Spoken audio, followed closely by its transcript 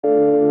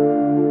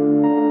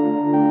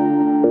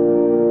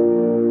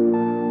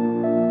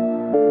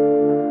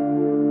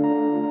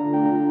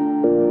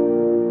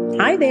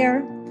there.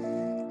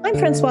 I'm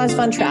Françoise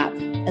Von Trapp,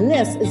 and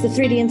this is the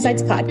 3D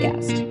Insights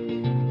Podcast.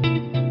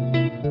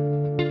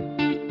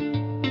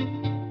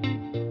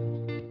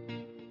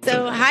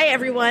 So, hi,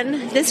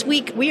 everyone. This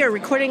week, we are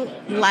recording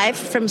live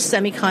from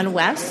SEMICON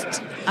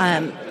West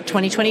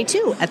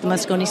 2022 at the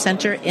Moscone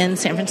Center in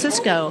San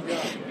Francisco.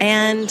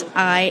 And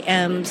I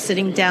am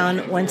sitting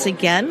down once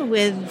again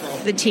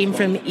with the team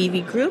from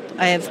EV Group.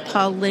 I have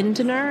Paul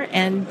Lindner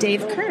and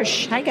Dave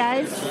Kirsch. Hi,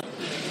 guys.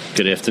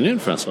 Good afternoon,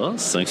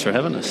 Françoise. Thanks for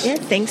having us. Yeah,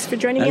 thanks for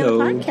joining me on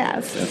the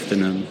podcast. Good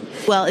afternoon.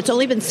 Well, it's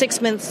only been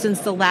 6 months since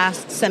the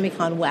last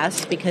SEMICON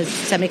West because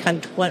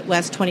SEMICON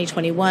West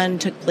 2021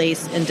 took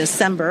place in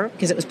December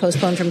because it was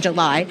postponed from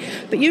July.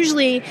 But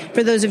usually,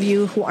 for those of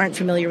you who aren't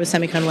familiar with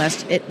SEMICON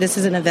West, this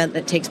is an event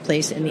that takes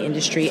place in the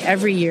industry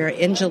every year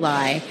in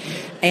July.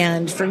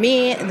 And for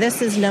me,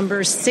 this is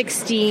number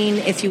 16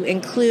 if you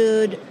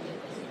include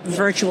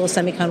virtual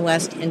SEMICON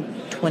West in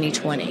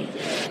 2020.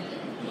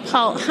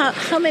 Paul,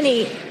 how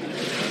many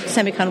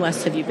SEMICON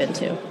West have you been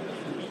to?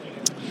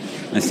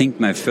 I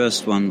think my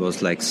first one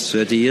was like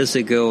 30 years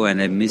ago,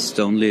 and I missed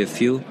only a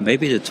few.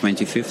 Maybe the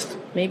 25th.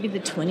 Maybe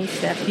the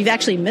 25th. You've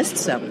actually missed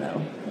some, though.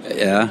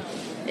 Yeah.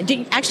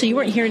 Actually, you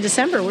weren't here in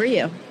December, were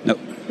you? No.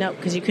 No,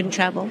 because you couldn't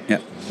travel? Yeah.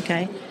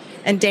 Okay.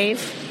 And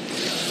Dave?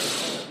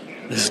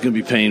 This is going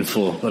to be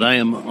painful, but I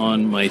am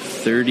on my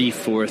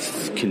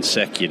 34th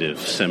consecutive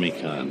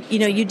SEMICON. You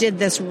know, you did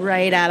this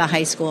right out of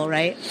high school,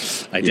 right?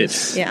 I did.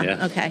 Yes.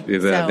 Yeah. Okay. We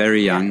were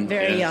very young.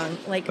 Very young.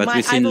 Like, but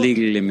within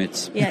legal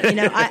limits. Yeah, you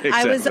know,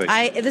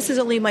 Exactly. this is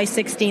only my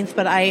 16th,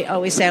 but I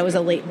always say I was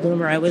a late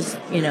bloomer. I was,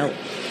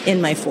 in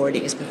my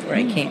 40s before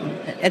I came.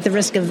 At the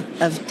risk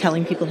of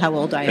telling people how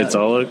old I am. It's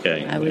all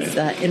okay. I was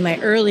in my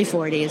early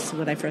 40s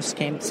when I first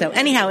came. So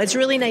anyhow, it's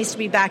really nice to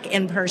be back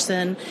in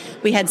person.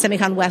 We had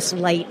SEMICON West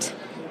Light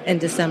in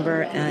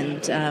December,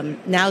 and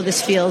now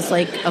this feels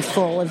like a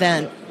full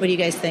event. What do you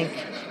guys think?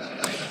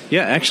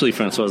 Yeah, actually,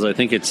 Françoise, I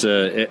think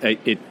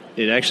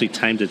it actually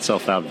timed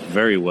itself out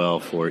very well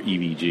for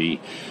EVG.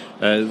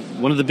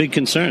 One of the big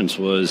concerns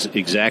was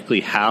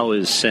exactly how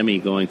is SEMI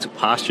going to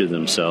posture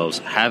themselves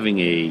having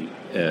a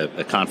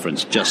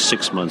conference just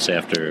 6 months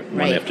after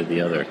one after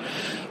the other.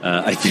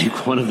 I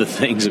think one of the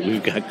things that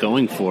we've got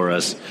going for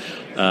us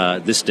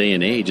this day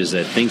and age is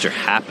that things are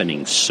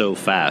happening so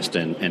fast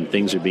and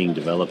things are being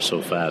developed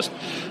so fast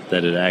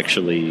that it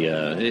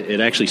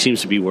actually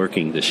seems to be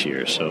working this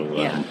year. So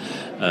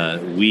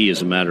we,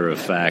 as a matter of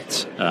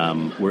fact,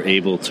 were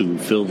able to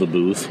fill the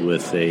booth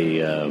with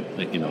a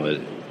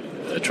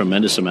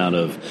tremendous amount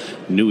of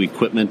new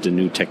equipment and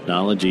new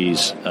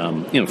technologies.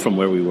 From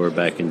where we were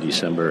back in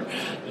December,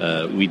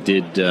 we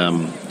did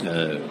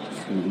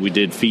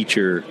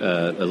feature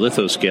a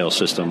lithoscale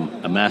system,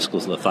 a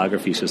maskless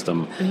lithography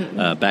system,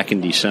 back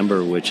in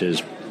December, which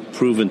has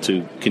proven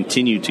to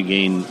continue to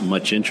gain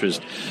much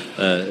interest.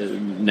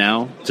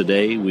 Now,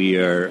 today, we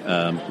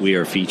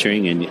are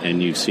featuring,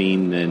 and you've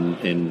seen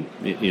in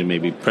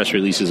maybe press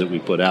releases that we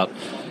put out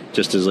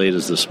just as late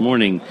as this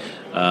morning,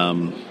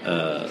 some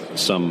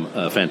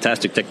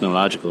fantastic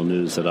technological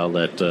news that I'll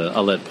let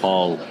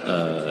Paul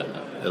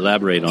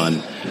elaborate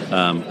on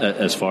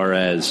as far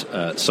as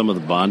some of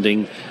the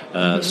bonding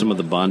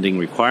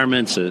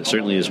requirements.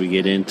 Certainly, as we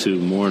get into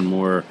more and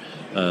more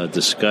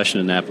discussion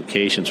and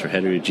applications for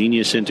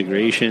heterogeneous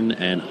integration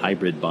and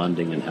hybrid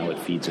bonding and how it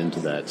feeds into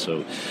that.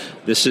 So,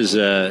 this is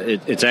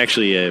it's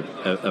actually a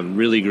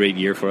really great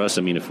year for us.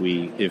 I mean, if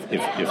we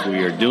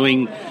are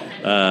doing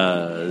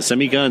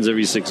SEMICONs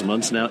every 6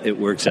 months now, it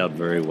works out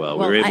very well.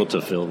 We're able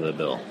to fill the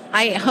bill.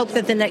 I hope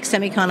that the next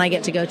SEMICON I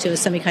get to go to is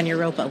SEMICON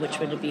Europa, which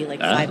would be like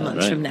 5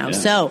 months from now. Yeah.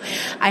 So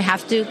I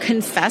have to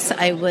confess,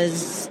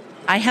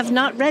 I have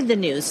not read the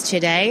news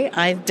today.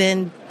 I've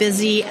been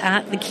busy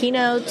at the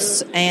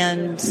keynotes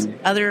and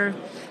other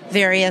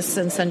various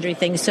and sundry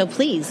things. So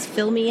please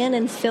fill me in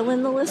and fill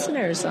in the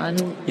listeners on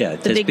the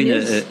big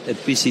news. It has been a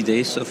busy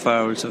day so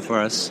far also for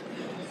us.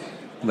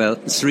 Well,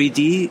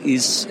 3D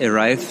is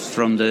arrived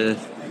from the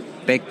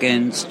back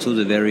end to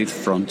the very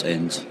front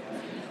end.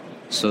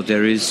 So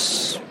there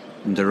is,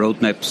 in the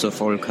roadmaps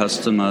of all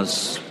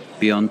customers,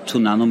 beyond 2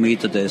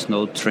 nanometer, there is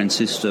no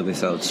transistor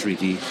without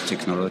 3D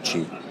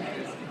technology.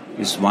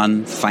 It's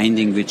one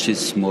finding which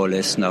is more or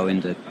less now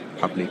in the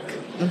public.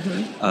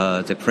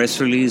 The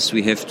press release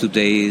we have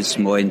today is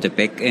more in the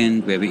back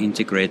end, where we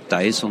integrate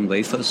dies on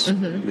wafers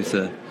with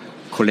a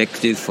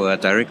collective or a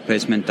direct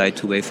placement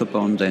die-to-wafer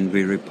bond, and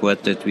we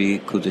report that we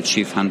could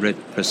achieve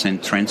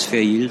 100% transfer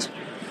yield.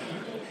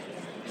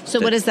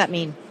 So what does that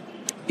mean?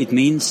 It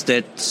means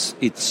that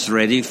it's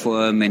ready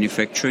for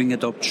manufacturing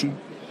adoption.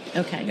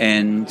 Okay.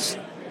 And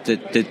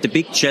the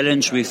big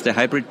challenge with the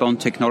hybrid bond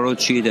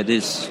technology that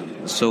is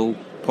so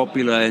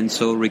popular and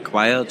so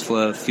required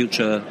for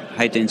future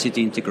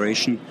high-density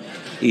integration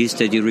is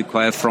that you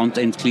require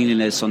front-end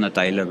cleanliness on a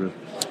die level.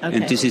 Okay.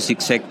 And this is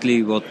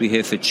exactly what we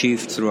have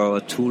achieved through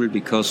our tool,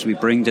 because we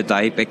bring the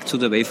die back to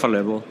the wafer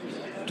level,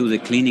 do the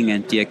cleaning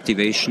and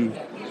deactivation.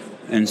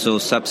 And so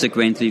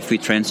subsequently, if we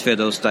transfer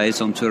those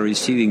dies onto a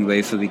receiving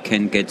wafer, we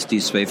can get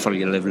these wafer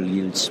level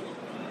yields.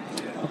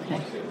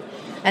 Okay.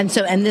 And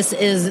this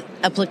is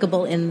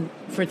applicable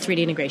for 3D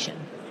integration?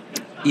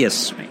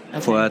 Yes, right. Okay.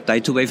 For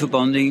die-to-wafer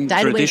bonding,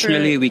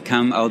 traditionally we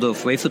come out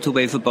of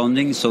wafer-to-wafer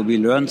bonding, so we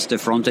learned the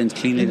front-end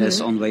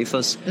cleanliness on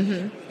wafers,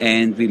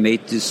 and we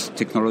made this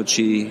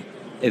technology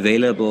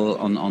available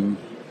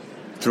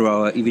through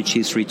our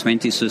EVG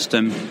 320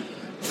 system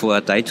for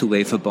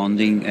die-to-wafer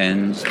bonding,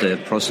 and the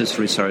process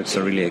results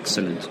are really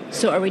excellent.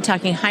 So are we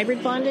talking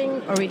hybrid bonding,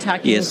 or are we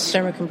talking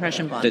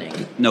thermocompression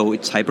bonding? No,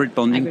 it's hybrid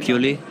bonding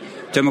purely.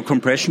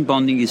 Thermocompression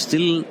bonding is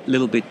still a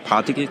little bit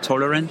particle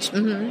tolerant.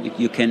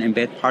 You can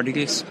embed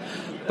particles,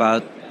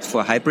 but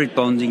for hybrid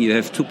bonding you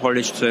have two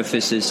polished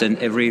surfaces, and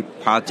every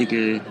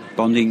particle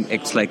bonding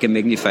acts like a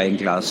magnifying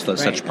glass for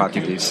such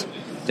particles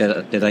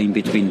that are in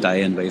between die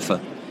and wafer.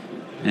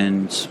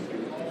 And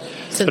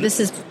so this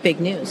is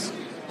big news.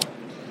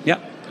 Yeah.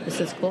 This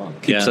is cool.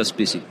 Keeps us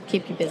busy.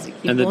 Keep you busy.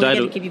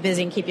 Keep you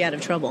busy and keep you out of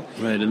trouble.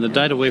 Right, and the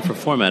die-to-wafer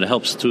format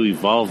helps to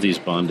evolve these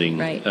bonding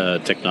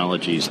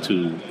technologies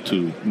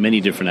to many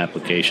different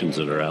applications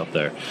that are out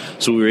there.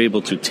 So we were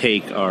able to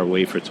take our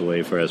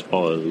wafer-to-wafer, as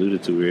Paul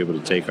alluded to, we were able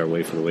to take our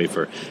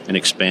wafer-to-wafer and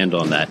expand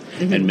on that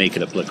and make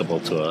it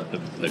applicable to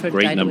a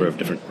great number of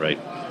different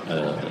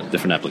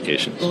different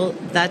applications. Well,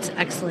 that's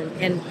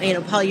excellent.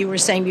 And, Paul, you were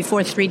saying before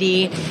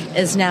 3D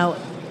is now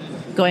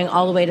going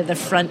all the way to the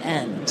front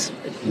end.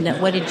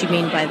 What did you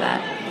mean by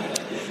that?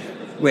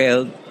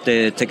 Well,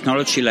 the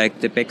technology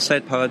like the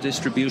backside power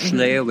distribution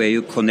layer, where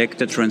you connect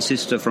the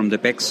transistor from the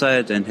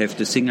backside and have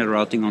the signal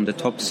routing on the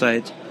top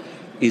side,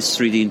 is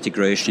 3D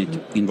integration.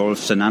 It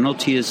involves a nano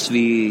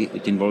TSV,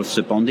 it involves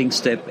a bonding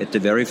step at the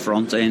very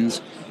front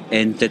end,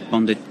 and that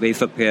bonded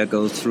wafer pair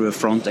goes through a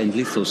front end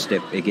litho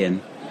step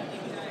again.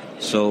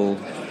 So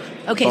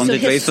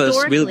bonded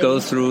wafers will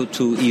go through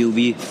to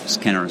EUV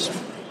scanners.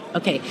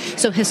 Okay,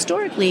 so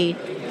historically,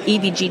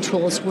 EVG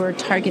tools were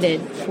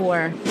targeted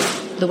for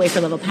the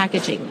wafer-level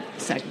packaging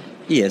segment.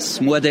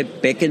 Yes, more the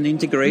back-end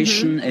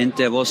integration, and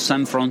there was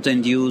some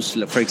front-end use,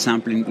 for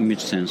example, in image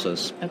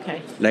sensors.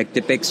 Okay. Like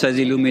the backside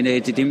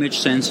illuminated image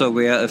sensor,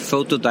 where a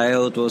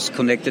photodiode was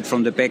connected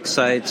from the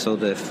backside, so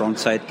the front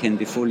side can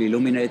be fully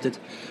illuminated.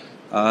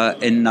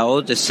 And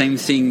now the same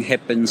thing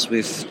happens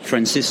with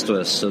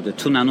transistors. So the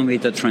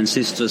 2-nanometer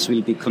transistors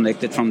will be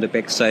connected from the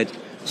backside,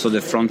 so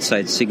the front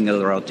side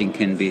signal routing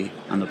can be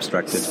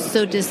unobstructed.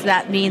 So does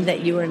that mean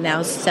that you are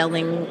now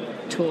selling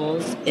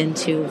tools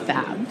into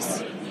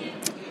fabs?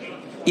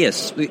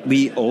 Yes,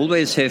 we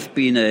always have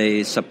been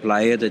a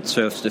supplier that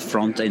serves the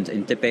front end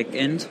and the back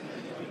end.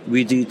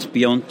 We did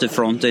beyond the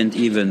front end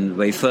even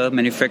wafer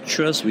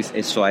manufacturers with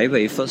SOI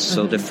wafers,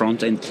 so the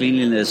front end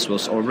cleanliness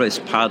was always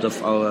part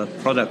of our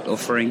product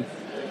offering.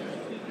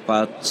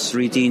 But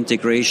 3D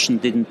integration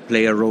didn't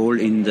play a role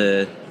in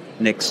the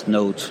next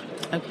node.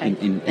 Okay,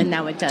 and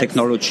now it does.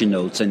 Technology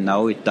nodes, and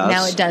now it does.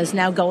 Now it does.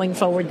 Now going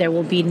forward, there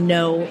will be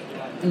no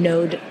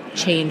node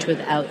change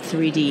without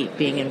 3D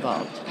being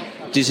involved.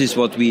 This is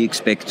what we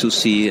expect to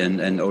see,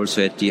 and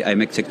also at the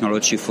IMEC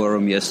Technology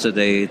Forum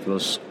yesterday, it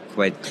was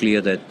quite clear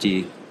that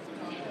the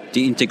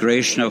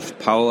integration of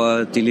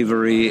power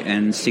delivery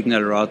and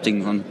signal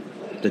routing on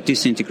the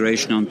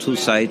disintegration on two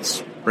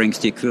sides brings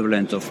the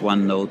equivalent of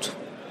one node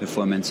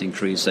performance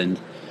increase, and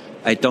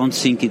I don't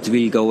think it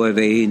will go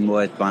away in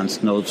more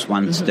advanced nodes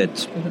once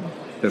that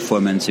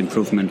performance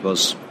improvement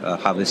was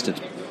harvested.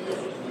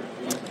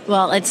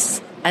 Well,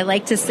 I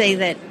like to say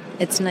that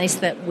it's nice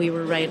that we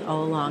were right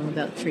all along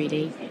about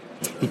 3D.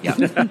 Yeah.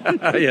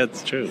 Yeah,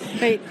 it's true.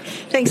 Great.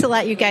 Thanks a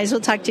lot, you guys. We'll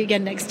talk to you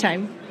again next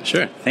time.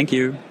 Sure. Thank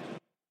you.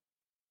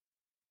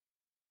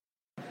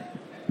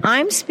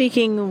 I'm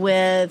speaking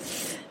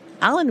with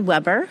Alan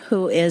Weber,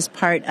 who is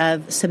part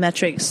of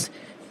Symmetrix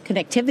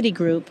Connectivity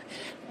Group,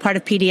 part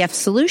of PDF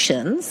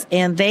Solutions,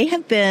 and they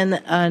have been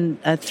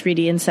a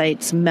 3D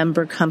Insights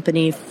member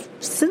company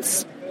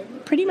since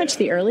pretty much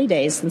the early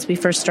days, since we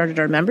first started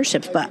our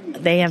memberships, but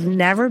they have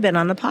never been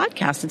on the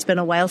podcast. It's been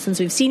a while since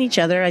we've seen each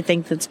other. I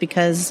think that's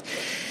because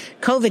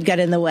COVID got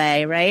in the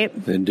way, right?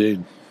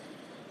 Indeed.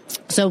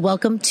 So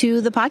welcome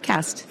to the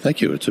podcast. Thank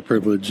you. It's a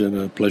privilege and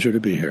a pleasure to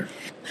be here.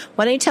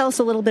 Why don't you tell us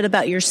a little bit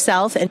about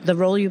yourself and the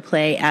role you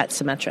play at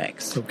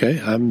Symmetrix? Okay.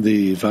 I'm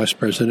the Vice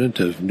President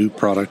of New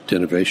Product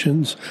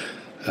Innovations.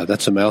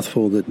 That's a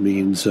mouthful that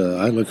means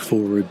I look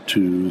forward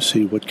to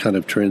see what kind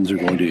of trends are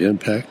going to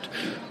impact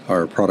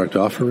our product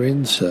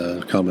offerings,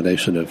 a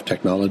combination of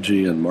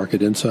technology and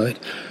market insight.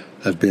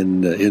 I've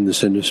been in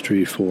this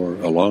industry for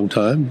a long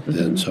time,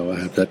 and so I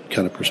have that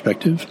kind of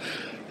perspective.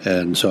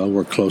 And so I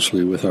work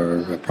closely with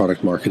our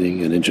product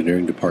marketing and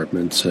engineering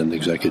departments and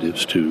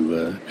executives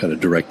to kind of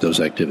direct those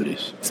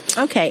activities.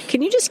 Okay.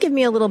 Can you just give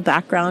me a little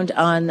background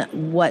on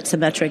what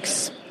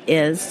Symmetrix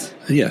is?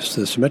 Yes.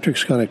 The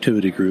Symmetrix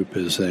Connectivity Group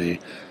is a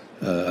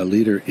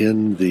leader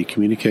in the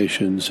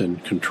communications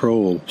and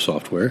control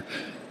software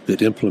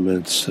that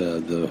implements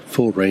the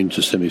full range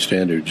of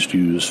semi-standards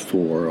used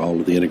for all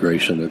of the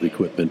integration of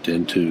equipment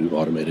into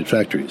automated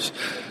factories.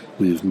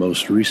 We've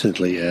most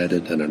recently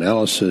added an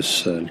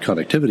analysis and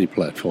connectivity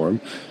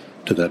platform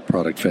to that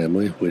product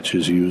family, which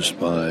is used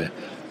by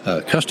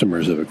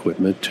customers of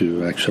equipment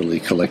to actually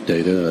collect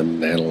data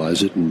and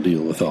analyze it and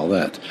deal with all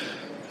that.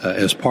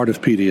 As part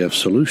of PDF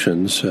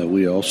Solutions,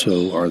 we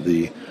also are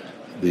the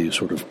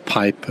sort of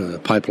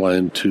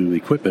pipeline to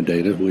equipment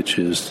data, which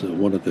is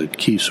one of the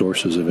key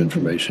sources of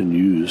information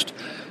used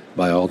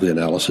by all the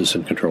analysis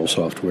and control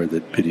software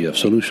that PDF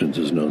Solutions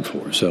is known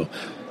for. So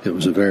it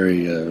was a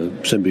very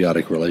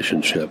symbiotic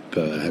relationship,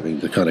 having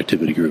the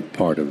connectivity group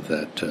part of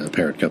that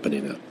parent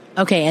company now.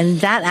 Okay, and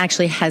that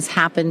actually has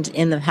happened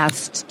in the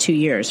past 2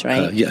 years,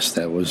 right? Yes,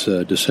 that was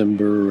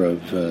December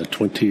of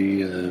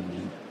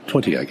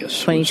 2020, I guess.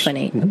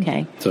 2020,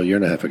 okay. So a year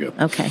and a half ago.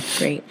 Okay,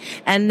 great.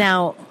 And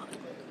now,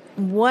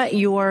 what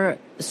your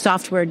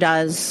software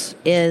does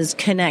is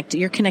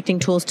you're connecting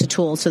tools to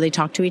tools so they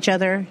talk to each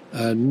other?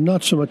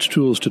 Not so much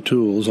tools to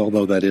tools,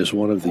 although that is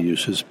one of the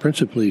uses.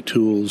 Principally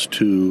tools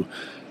to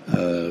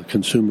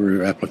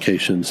consumer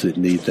applications that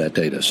need that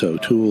data. So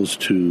tools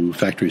to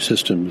factory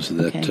systems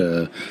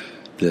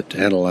that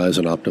analyze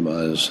and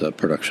optimize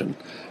production.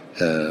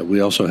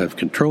 We also have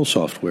control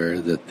software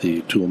that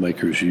the tool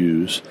makers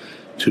use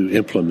to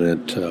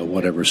implement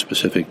whatever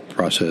specific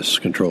process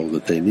control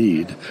that they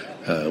need.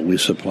 We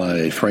supply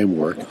a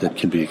framework that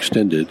can be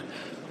extended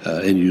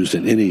and used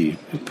in any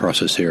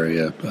process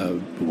area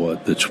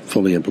that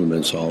fully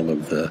implements all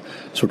of the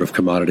sort of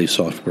commodity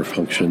software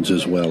functions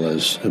as well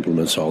as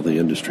implements all the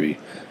industry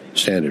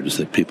standards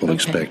that people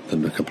expect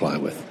them to comply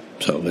with.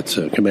 So it's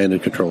command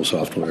and control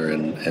software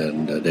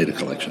and data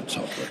collection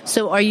software.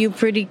 So are you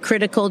pretty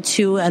critical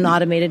to an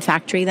automated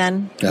factory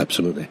then?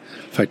 Absolutely.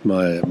 In fact,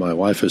 my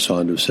wife is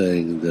fond of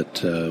saying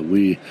that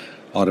we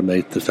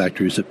automate the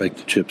factories that make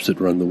the chips that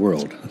run the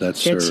world.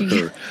 That's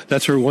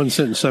her one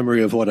sentence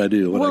summary of what I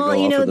do when I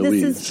go off in the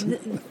weeds.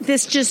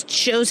 This just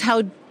shows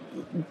how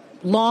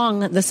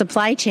long the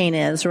supply chain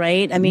is,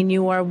 right? I mean,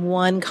 you are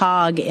one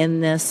cog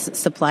in this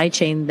supply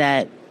chain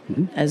that,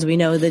 as we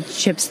know, the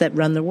chips that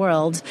run the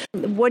world.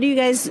 What are you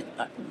guys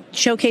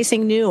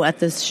showcasing new at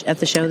the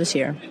show this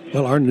year?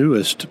 Well, our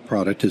newest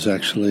product is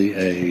actually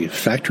a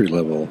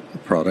factory-level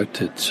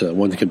product. It's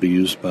one that can be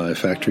used by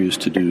factories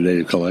to do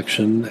data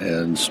collection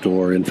and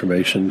store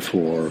information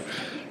for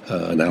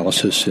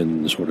analysis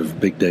in sort of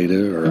big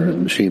data or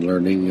machine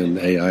learning and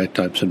AI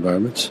types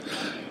environments.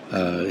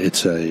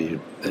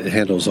 It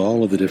handles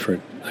all of the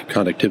different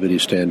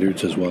connectivity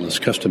standards as well as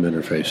custom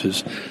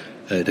interfaces.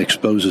 It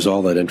exposes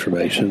all that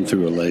information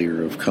through a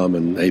layer of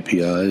common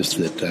APIs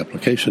that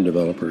application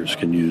developers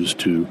can use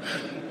to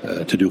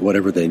do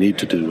whatever they need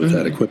to do with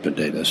that equipment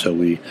data. So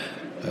we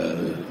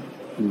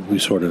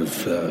sort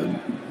of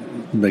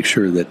make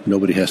sure that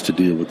nobody has to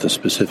deal with the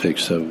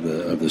specifics of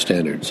the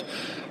standards.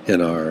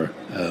 In our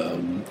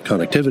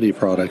connectivity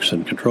products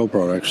and control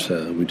products,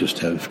 we just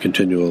have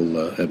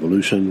continual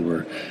evolution.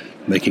 We're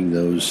making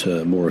those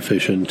more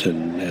efficient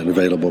and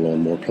available on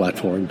more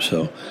platforms.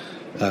 So.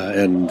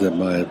 And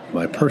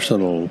my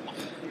personal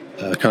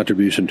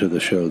contribution to the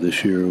show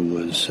this year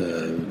was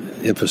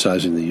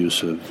emphasizing the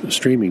use of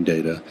streaming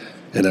data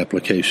and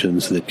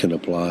applications that can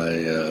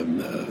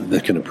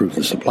that can improve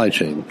the supply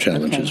chain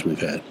challenges we've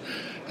had.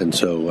 And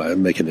so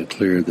I'm making it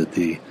clear that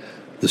the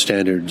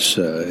standards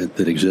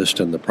that exist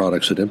and the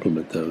products that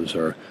implement those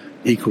are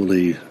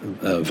equally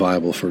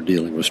viable for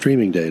dealing with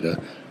streaming data,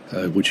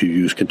 which you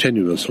use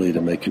continuously to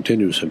make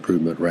continuous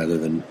improvement rather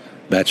than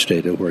batch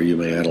data where you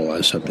may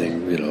analyze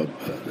something,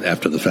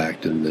 after the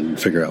fact and then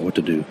figure out what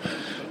to do.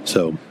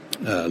 So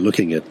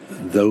looking at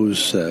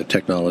those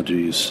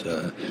technologies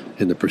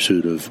in the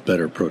pursuit of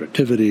better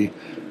productivity,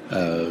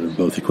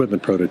 both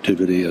equipment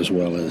productivity as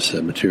well as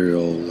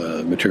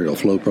material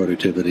flow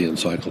productivity and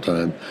cycle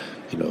time,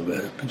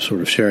 sort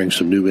of sharing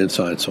some new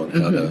insights on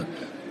how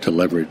to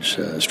leverage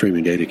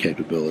streaming data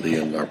capability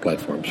in our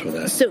platforms for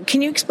that. So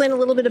can you explain a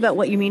little bit about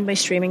what you mean by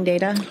streaming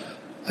data?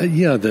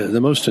 The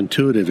most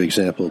intuitive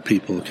example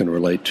people can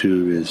relate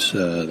to is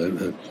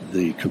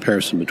the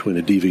comparison between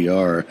a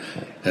DVR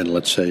and,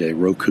 let's say, a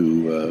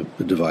Roku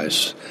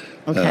device.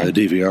 Okay. The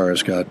DVR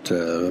has got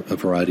a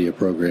variety of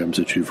programs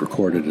that you've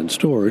recorded and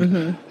stored,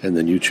 and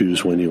then you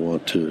choose when you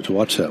want to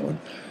watch that one.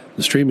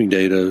 The streaming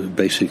data,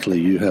 basically,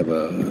 you have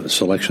a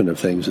selection of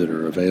things that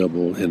are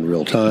available in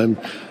real time.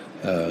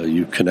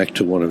 You connect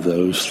to one of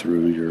those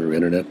through your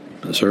internet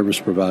service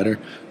provider.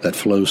 That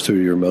flows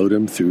through your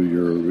modem, through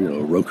your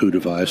Roku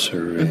device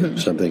or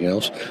something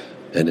else,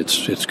 and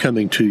it's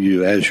coming to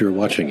you as you're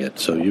watching it.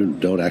 So you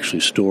don't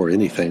actually store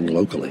anything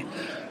locally.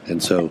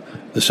 And so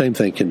the same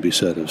thing can be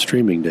said of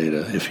streaming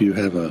data. If you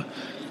have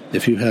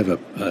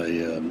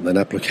an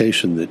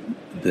application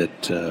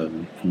that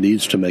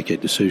needs to make a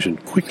decision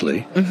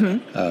quickly,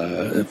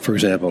 for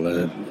example,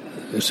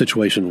 a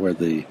situation where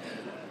the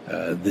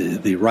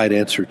right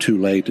answer too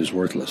late is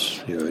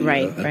worthless.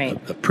 Right.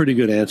 A pretty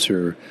good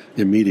answer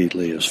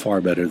immediately is far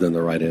better than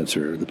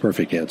the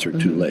perfect answer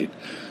too late.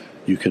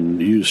 You can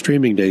use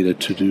streaming data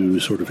to do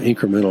sort of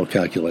incremental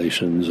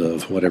calculations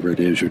of whatever it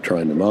is you're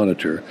trying to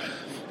monitor,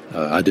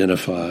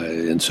 identify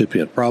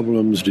incipient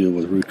problems, deal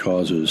with root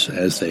causes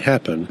as they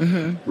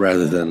happen,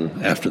 rather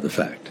than after the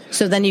fact.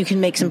 So then you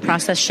can make some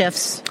process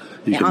shifts?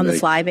 You can on the make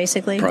fly,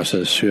 basically?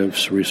 process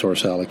shifts,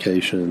 resource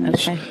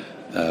allocations,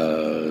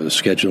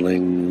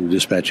 scheduling,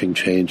 dispatching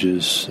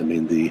changes. I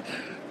mean,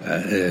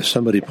 as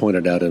somebody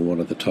pointed out in one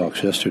of the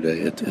talks yesterday,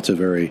 it's a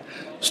very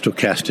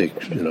stochastic,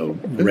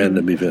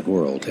 random event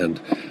world. And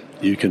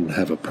you can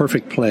have a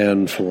perfect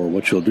plan for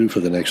what you'll do for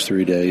the next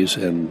 3 days,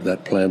 and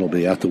that plan will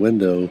be out the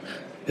window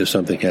if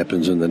something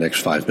happens in the next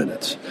 5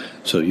 minutes.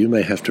 So you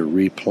may have to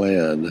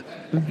replan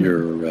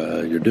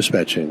your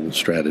dispatching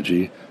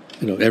strategy,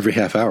 every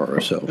half hour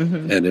or so.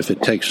 And if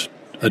it takes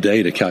a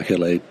day to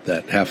calculate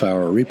that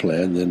half-hour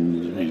replan,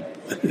 then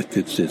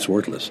it's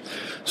worthless.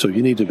 So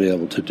you need to be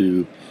able to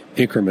do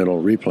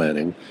incremental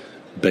replanning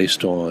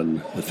based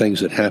on the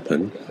things that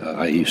happen,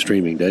 i.e.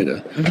 streaming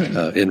data,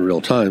 in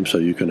real time, so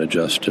you can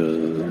adjust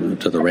to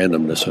the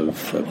randomness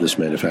of this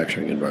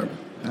manufacturing environment.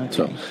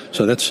 Okay.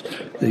 So that's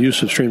the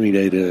use of streaming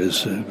data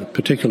is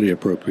particularly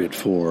appropriate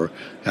for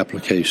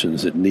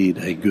applications that need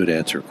a good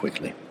answer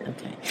quickly.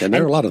 Okay. And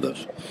there are a lot of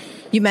those.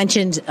 You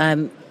mentioned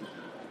a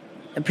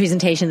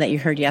presentation that you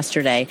heard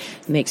yesterday.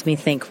 Makes me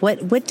think,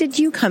 what did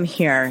you come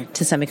here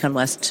to SEMICON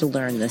West to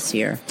learn this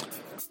year?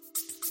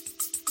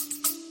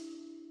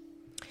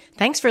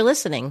 Thanks for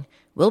listening.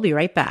 We'll be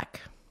right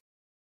back.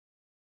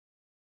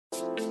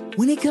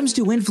 When it comes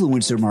to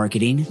influencer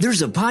marketing,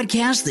 there's a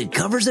podcast that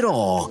covers it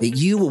all that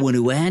you will want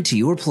to add to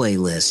your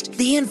playlist.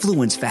 The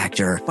Influence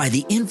Factor by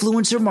the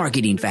Influencer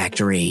Marketing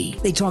Factory.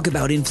 They talk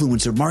about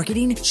influencer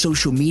marketing,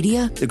 social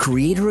media, the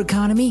creator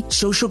economy,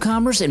 social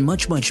commerce, and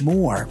much, much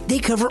more. They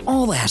cover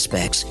all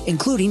aspects,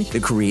 including the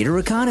creator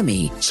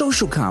economy,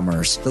 social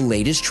commerce, the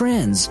latest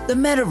trends, the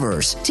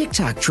metaverse,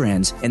 TikTok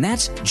trends, and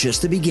that's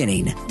just the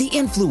beginning. The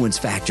Influence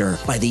Factor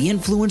by the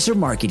Influencer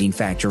Marketing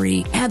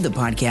Factory. Add the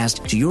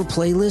podcast to your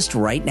playlist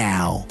right now.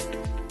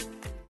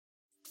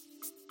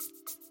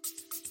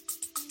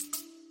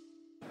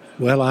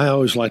 Well, I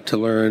always like to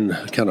learn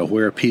kind of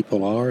where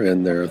people are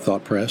in their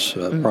thought process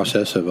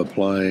of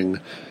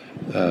applying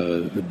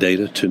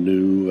data to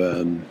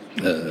new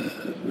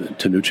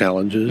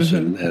challenges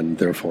and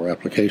therefore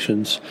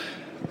applications.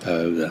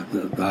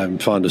 I'm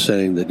fond of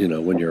saying that,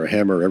 when you're a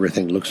hammer,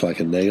 everything looks like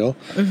a nail.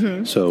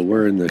 So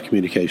we're in the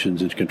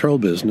communications and control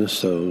business,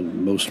 so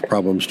most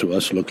problems to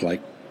us look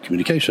like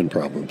communication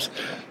problems.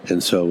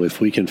 And so if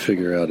we can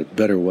figure out a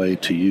better way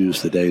to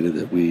use the data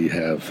that we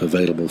have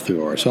available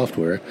through our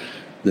software,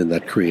 then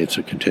that creates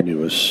a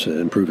continuous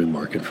improving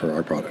market for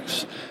our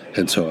products.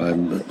 And so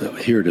I'm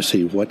here to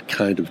see what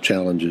kind of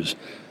challenges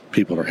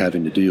people are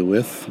having to deal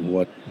with,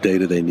 what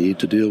data they need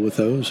to deal with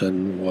those,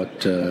 and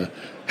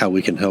how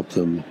we can help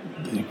them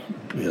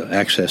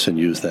access and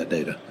use that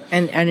data.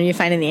 And are you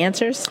finding the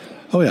answers?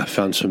 Oh, yeah, I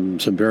found some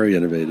very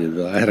innovative.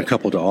 I had a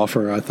couple to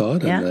offer, I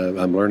thought, and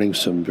I'm learning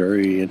some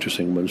very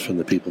interesting ones from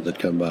the people that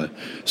come by.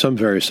 Some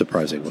very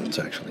surprising ones,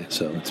 actually.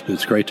 So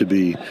it's great to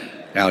be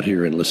out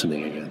here and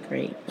listening again.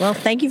 Great. Well,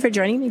 thank you for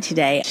joining me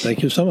today.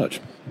 Thank you so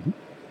much.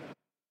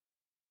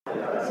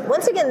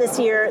 Once again this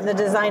year, the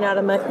Design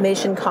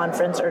Automation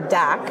Conference, or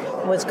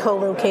DAC, was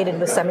co-located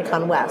with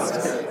SEMICON West.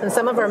 And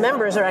some of our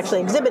members are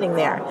actually exhibiting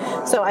there.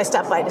 So I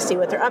stopped by to see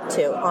what they're up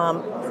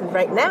to.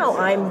 Right now,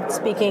 I'm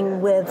speaking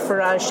with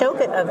Faraz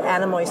Shaukat of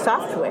Anemoy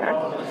Software.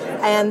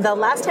 And the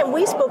last time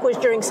we spoke was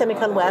during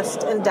SEMICON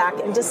West and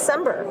DAC in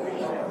December.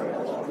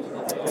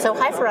 So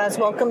hi, Faraz.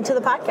 Welcome to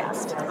the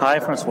podcast. Hi,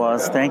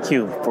 Francoise. Thank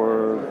you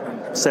for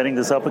setting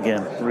this up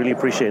again. Really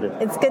appreciate it.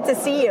 It's good to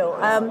see you.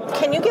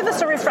 Can you give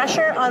us a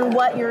refresher on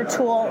what your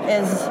tool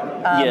is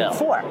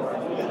for?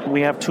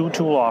 We have two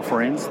tool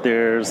offerings.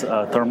 There's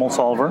Thermal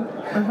Solver,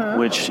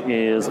 which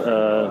is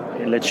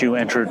it lets you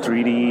enter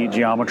 3D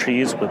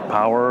geometries with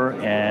power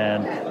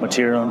and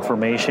material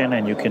information,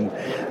 and you can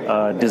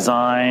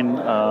design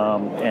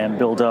and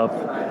build up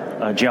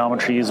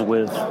geometries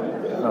with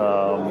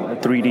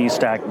 3D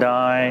stacked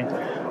die,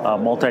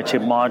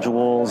 multi-chip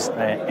modules,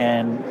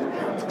 and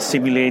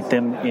simulate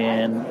them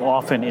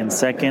often in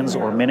seconds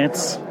or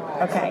minutes,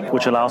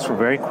 which allows for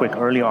very quick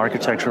early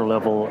architecture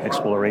level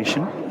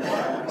exploration.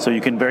 So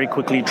you can very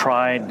quickly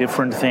try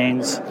different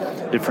things,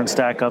 different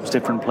stack-ups,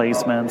 different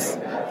placements,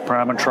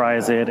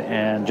 parameterize it,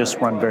 and just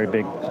run very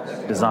big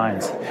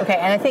designs. Okay,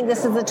 and I think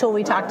this is the tool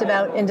we talked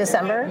about in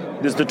December?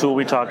 This is the tool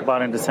we talked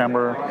about in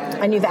December.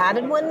 And you've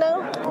added one,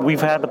 though?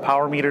 We've had the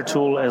Power Meter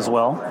tool as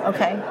well.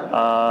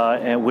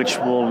 Okay. Which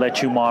will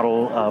let you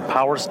model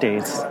power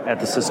states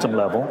at the system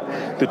level.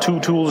 The two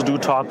tools do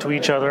talk to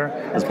each other,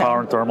 as power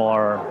and thermal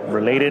are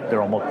related.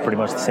 They're almost pretty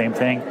much the same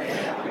thing.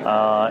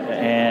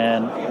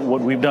 And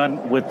what we've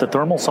done with the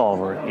Thermal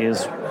Solver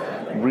is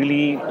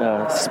really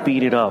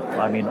speed it up.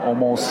 I mean,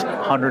 almost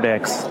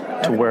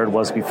 100x to where it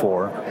was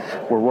before.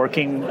 We're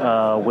working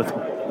with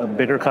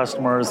bigger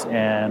customers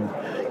and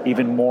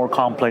even more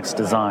complex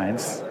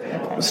designs,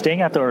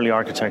 staying at the early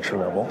architecture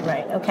level.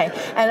 Right, okay.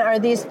 And are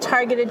these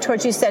targeted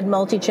towards, you said,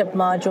 multi-chip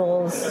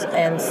modules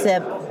and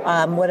SIP.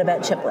 What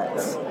about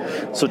chiplets?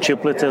 So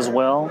chiplets as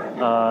well.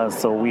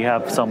 So we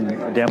have some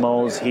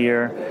demos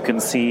here. You can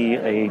see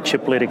a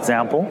chiplet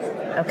example.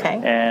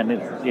 Okay. And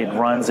it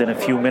runs in a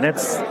few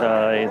minutes.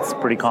 It's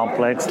pretty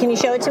complex. Can you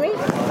show it to me?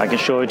 I can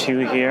show it to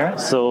you here.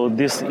 So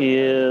this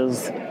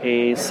is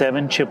a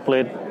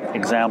 7-chiplet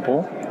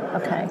example.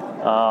 Okay.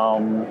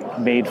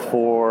 Made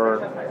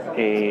for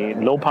a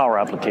low power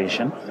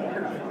application.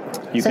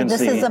 You can see.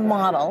 So this is a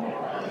model.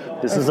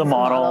 This is a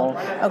model.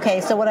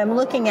 Okay, so what I'm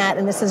looking at,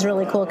 and this is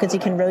really cool because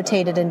you can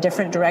rotate it in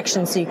different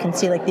directions, so you can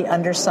see like the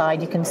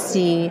underside, you can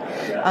see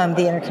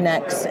the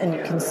interconnects, and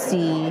you can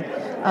see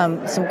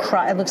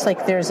it looks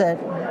like there's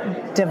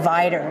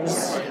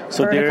dividers,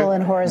 so vertical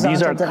and horizontal dividers.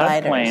 These are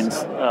dividers.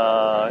 cut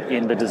planes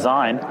in the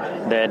design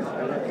that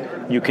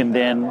you can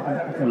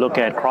then look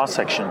at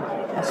cross-section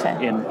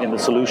in the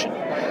solution.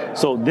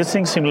 So this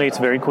thing simulates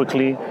very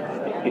quickly.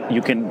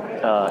 You can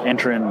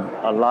enter in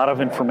a lot of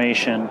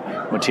information,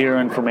 material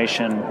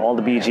information, all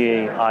the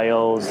BGA,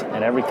 IOs,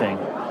 and everything.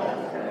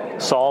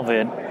 Solve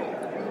it.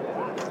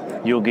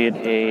 You'll get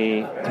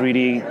a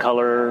 3D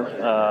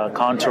color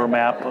contour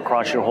map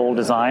across your whole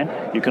design.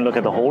 You can look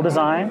at the whole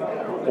design,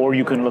 or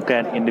you can look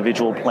at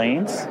individual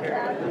planes.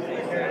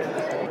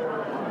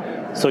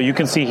 So you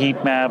can see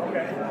heat map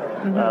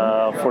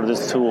for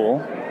this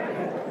tool.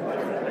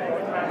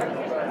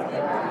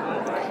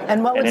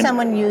 And what would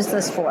someone use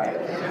this for?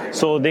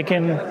 So they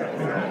can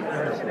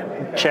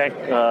check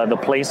the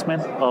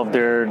placement of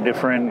their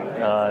different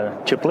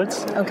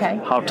chiplets. Okay.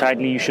 How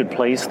tightly you should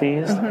place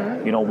these.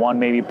 One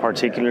may be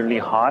particularly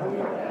hot.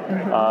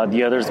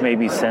 The others may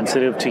be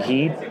sensitive to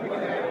heat.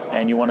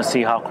 And you want to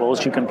see how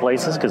close you can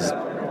place this because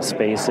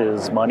space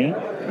is money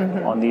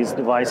on these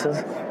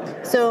devices.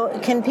 So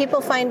can people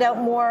find out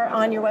more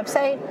on your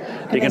website?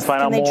 They can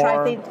find out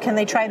more. Can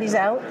they try these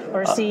out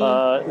or see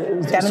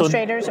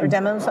demonstrators or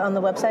demos on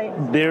the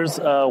website? There's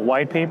a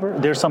white paper.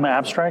 There's some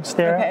abstracts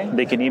there. Okay.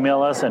 They can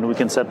email us and we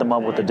can set them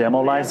up with a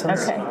demo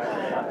license. Okay.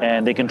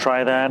 And they can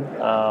try that.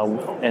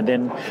 And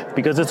then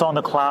because it's on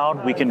the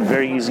cloud, we can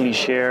very easily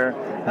share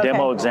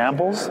demo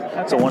examples.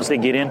 Okay. So once they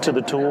get into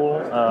the tool,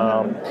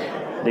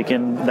 they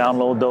can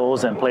download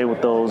those and play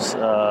with those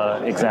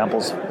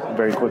examples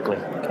very quickly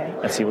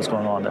and see what's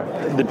going on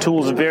there. The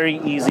tool is very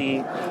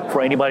easy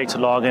for anybody to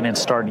log in and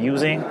start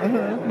using,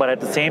 but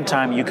at the same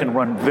time, you can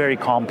run very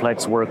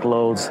complex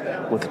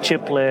workloads with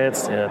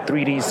chiplets,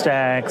 3D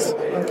stacks,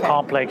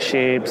 complex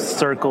shapes,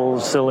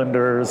 circles,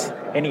 cylinders,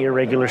 any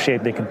irregular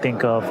shape they can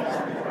think of.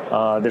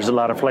 There's a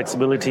lot of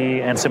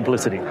flexibility and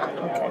simplicity.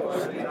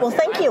 Okay. Well,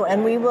 thank you,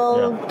 and we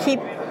will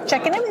keep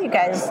checking in with you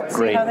guys,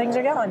 see how things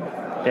are going.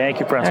 Thank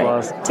you,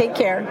 Francoise. Right. Take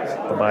care.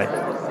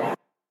 Bye-bye.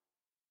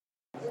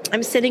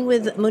 I'm sitting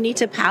with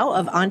Monita Pao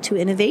of Onto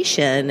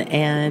Innovation,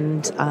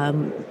 and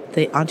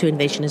the Onto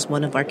Innovation is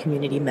one of our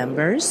community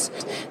members.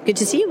 Good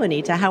to see you,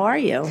 Monita. How are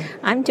you?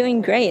 I'm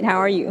doing great. How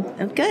are you?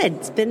 I'm good.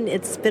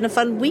 It's been a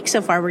fun week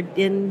so far. We're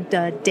in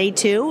day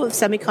 2 of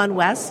SemiCon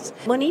West.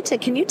 Monita,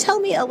 can you tell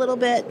me a little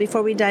bit,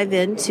 before we dive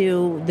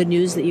into the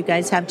news that you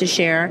guys have to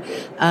share,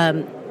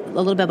 a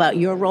little bit about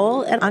your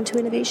role at Onto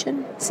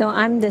Innovation? So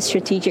I'm the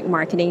Strategic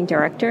Marketing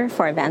Director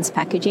for Advanced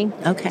Packaging.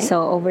 Okay.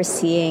 So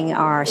overseeing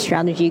our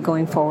strategy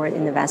going forward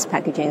in advanced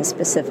packaging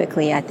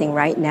specifically, I think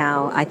right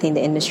now,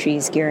 the industry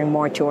is gearing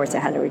more towards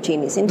the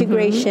heterogeneous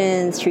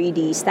integrations,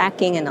 3D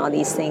stacking, and all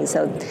these things.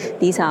 So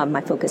these are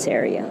my focus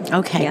area.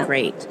 Okay,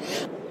 great.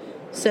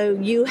 So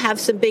you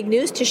have some big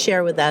news to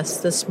share with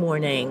us this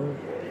morning.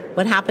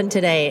 What happened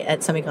today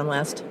at SemiCon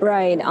West?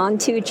 Right,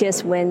 Onto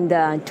just won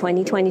the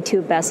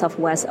 2022 Best of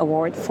West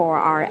Award for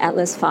our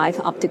Atlas V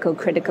Optical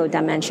Critical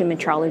Dimension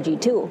Metrology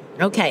tool.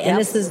 Okay, and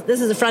this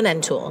is a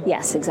front-end tool?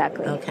 Yes,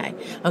 exactly.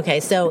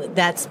 Okay, so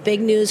that's big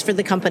news for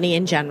the company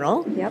in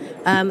general.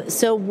 Yep.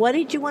 So what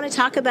did you want to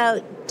talk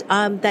about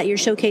that you're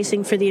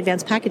showcasing for the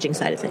advanced packaging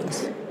side of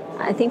things?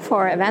 I think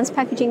for advanced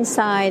packaging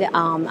side,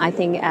 I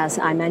think as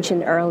I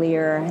mentioned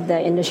earlier,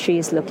 the industry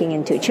is looking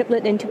into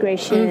chiplet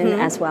integration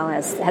as well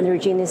as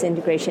heterogeneous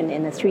integration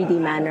in a 3D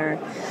manner.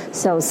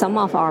 So some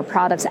of our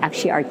products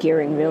actually are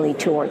gearing really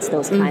towards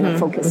those kind of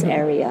focus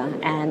area.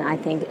 And I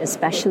think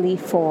especially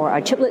for our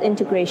chiplet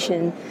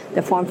integration,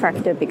 the form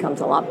factor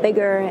becomes a lot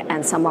bigger,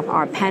 and some of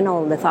our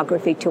panel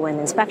lithography tool and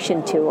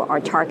inspection tool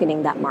are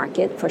targeting that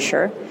market for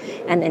sure.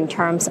 And in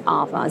terms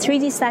of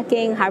 3D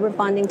stacking, hybrid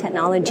bonding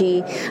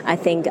technology, I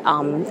think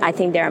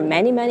there are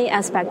many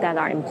aspects that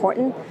are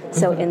important.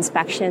 So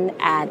inspection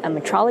at a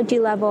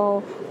metrology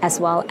level, as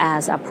well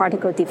as a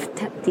particle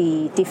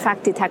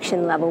defect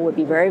detection level, would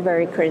be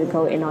very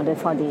critical in order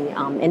for the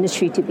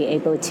industry to be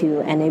able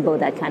to enable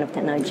that kind of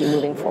technology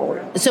moving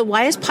forward. So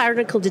why is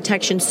particle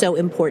detection so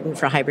important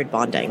for hybrid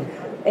bonding?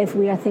 If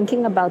we are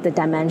thinking about the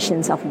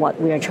dimensions of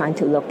what we are trying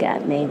to look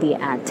at, maybe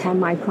at 10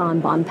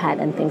 micron bond pad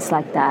and things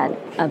like that,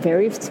 a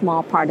very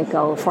small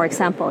particle, for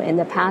example, in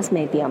the past,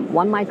 maybe a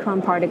 1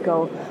 micron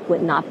particle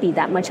would not be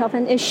that much of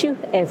an issue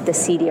if the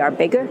CD are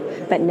bigger.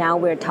 But now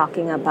we're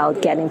talking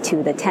about getting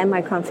to the 10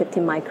 micron,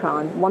 15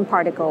 micron, 1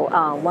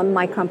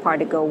 micron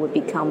particle would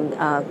become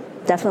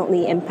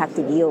definitely impact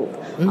the yield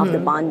of the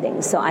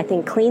bonding. So I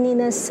think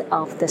cleanliness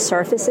of the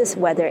surfaces,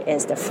 whether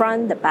it's the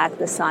front, the back,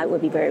 the side,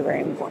 would be very,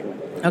 very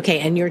important. Okay,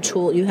 and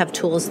you have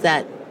tools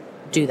that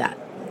do that.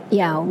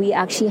 Yeah, we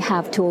actually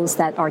have tools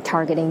that are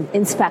targeting,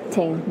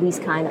 inspecting these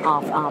kind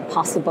of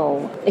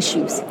possible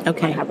issues on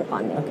hybrid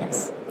bonding.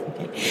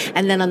 Okay.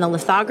 And then on the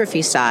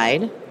lithography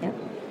side,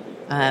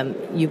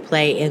 you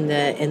play in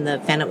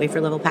the fan-out wafer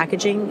level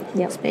packaging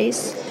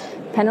space.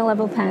 Panel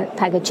level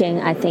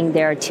packaging, I think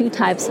there are two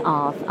types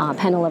of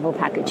panel level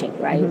packaging,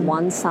 right?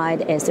 One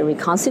side is the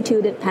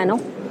reconstituted panel,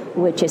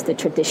 which is the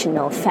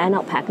traditional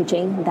fan-out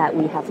packaging that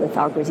we have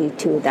lithography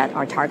to that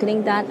are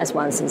targeting that, as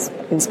well as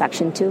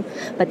inspection to.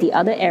 But the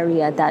other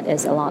area that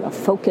is a lot of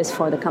focus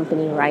for the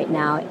company right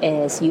now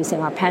is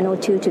using our panel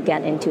tool to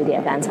get into the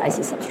advanced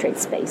IC substrate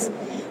space,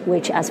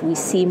 which as we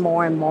see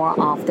more and more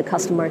of the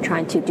customer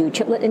trying to do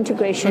chiplet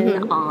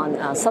integration on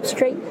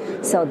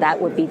substrate, so that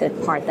would be the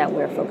part that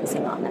we're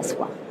focusing on as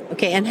well.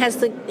 Okay, and has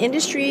the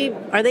industry,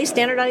 are they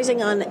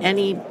standardizing on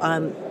any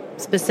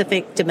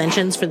specific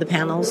dimensions for the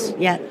panels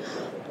yet?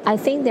 I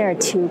think there are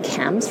two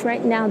camps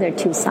right now. There are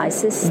two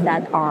sizes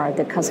that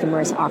the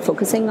customers are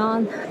focusing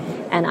on.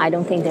 And I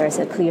don't think there is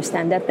a clear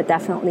standard, but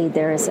definitely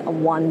there is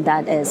one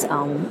that is,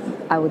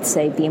 I would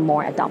say, being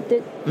more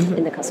adopted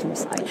in the customer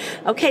side.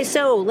 Okay,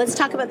 so let's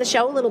talk about the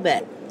show a little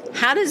bit.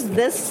 How does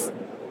this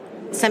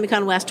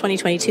SEMICON West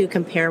 2022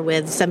 compare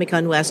with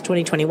SEMICON West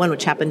 2021,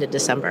 which happened in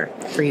December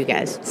for you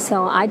guys?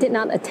 So I did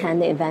not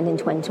attend the event in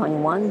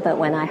 2021, but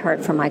when I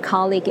heard from my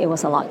colleague, it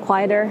was a lot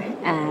quieter,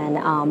 and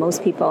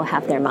most people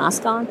have their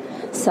mask on.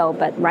 So,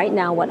 but right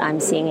now what I'm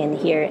seeing in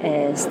here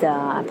is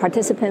the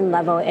participant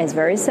level is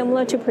very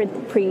similar to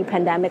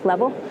pre-pandemic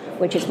level,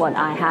 which is what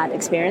I had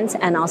experienced.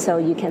 And also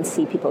you can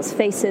see people's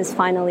faces.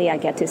 Finally, I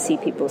get to see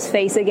people's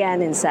face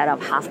again instead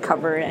of half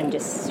covered and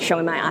just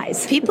showing my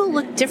eyes. People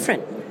look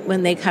different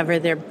when they cover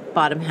their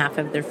bottom half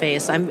of their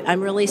face.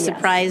 I'm really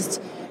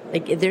surprised.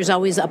 Like, there's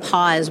always a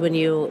pause when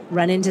you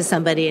run into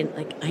somebody and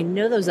like, I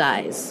know those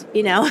eyes,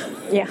 you know?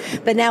 Yeah.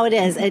 But now it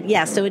is.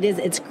 So it is.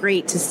 It's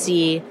great to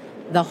see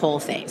the whole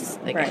face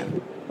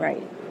again.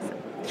 Right.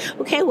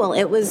 Okay, well,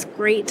 it was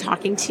great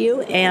talking to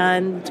you,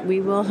 and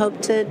we will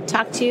hope to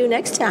talk to you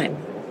next time.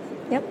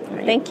 Yep.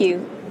 Right. Thank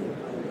you.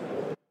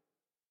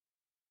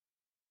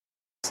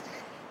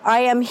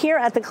 I am here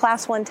at the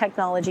Class 1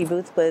 Technology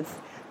booth with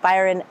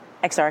Byron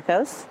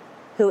Exarchos,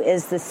 who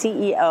is the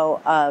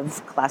CEO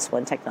of Class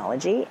 1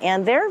 Technology,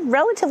 and they're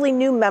relatively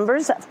new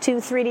members to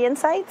 3D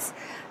Insights.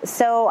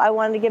 So I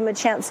wanted to give them a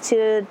chance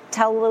to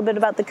tell a little bit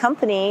about the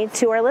company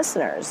to our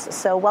listeners.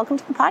 So welcome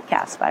to the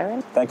podcast,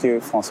 Byron. Thank you,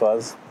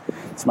 Françoise.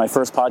 It's my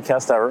first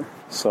podcast ever,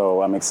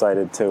 so I'm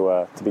excited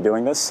to be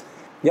doing this.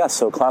 Yeah,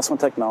 so Class 1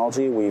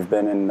 Technology, we've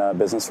been in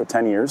business for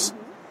 10 years.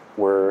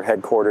 We're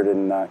headquartered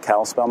in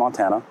Kalispell,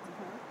 Montana,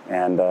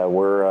 and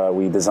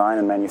we design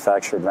and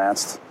manufacture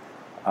advanced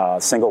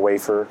single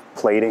wafer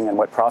plating and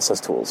wet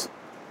process tools.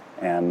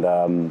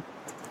 And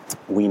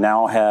we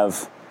now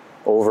have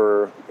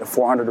over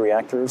 400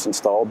 reactors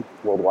installed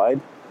worldwide.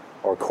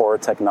 Our core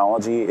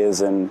technology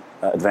is in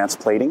advanced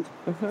plating.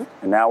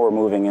 And now we're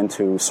moving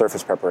into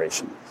surface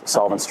preparation.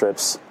 Solvent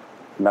strips,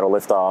 metal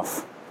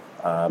liftoff,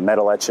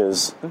 metal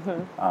etches.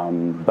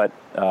 But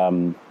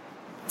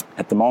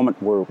at the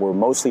moment, we're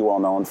mostly well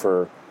known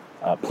for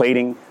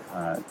plating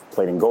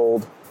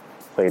gold,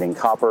 plating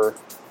copper,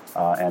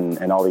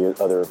 and all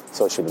the other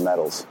associated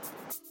metals.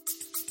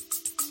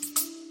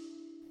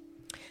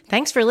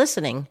 Thanks for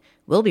listening.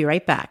 We'll be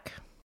right back.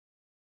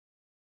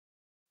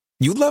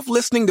 You love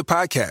listening to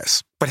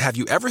podcasts, but have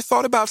you ever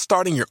thought about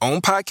starting your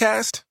own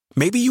podcast?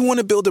 Maybe you want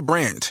to build a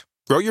brand,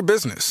 grow your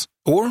business,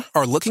 or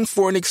are looking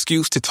for an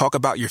excuse to talk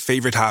about your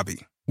favorite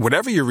hobby.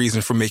 Whatever your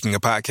reason for making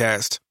a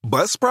podcast,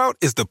 Buzzsprout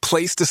is the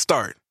place to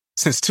start.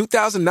 Since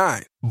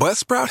 2009,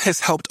 Buzzsprout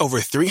has helped over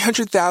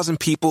 300,000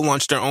 people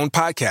launch their own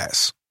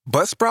podcasts.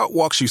 Buzzsprout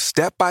walks you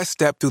step by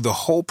step through the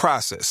whole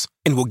process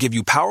and will give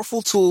you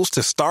powerful tools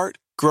to start,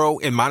 grow,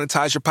 and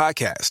monetize your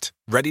podcast.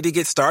 Ready to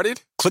get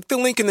started? Click the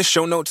link in the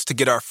show notes to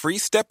get our free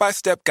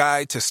step-by-step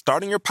guide to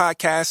starting your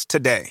podcast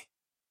today.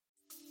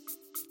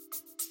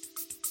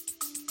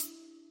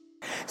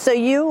 So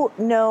you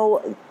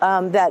know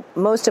that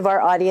most of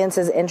our audience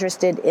is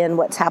interested in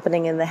what's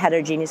happening in the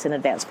heterogeneous and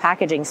advanced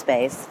packaging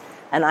space.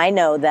 And I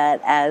know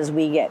that as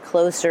we get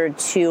closer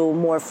to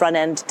more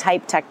front-end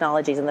type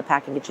technologies in the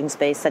packaging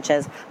space, such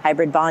as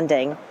hybrid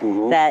bonding,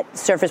 that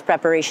surface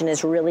preparation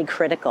is really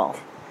critical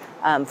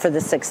for the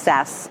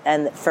success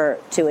and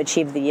to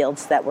achieve the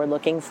yields that we're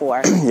looking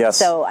for. Yes.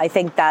 So I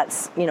think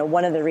that's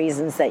one of the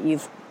reasons that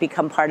you've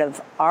become part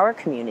of our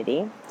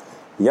community.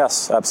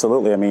 Yes,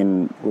 absolutely. I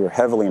mean, we're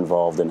heavily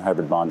involved in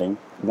hybrid bonding.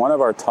 One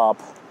of our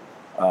top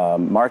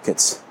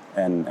markets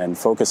and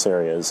focus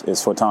areas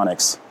is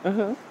photonics.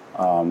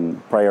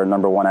 Probably our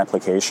number one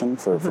application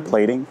for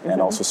plating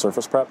and also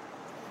surface prep.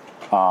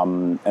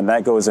 And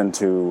that goes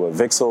into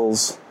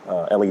VCSELs,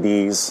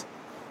 LEDs,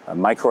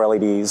 micro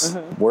LEDs.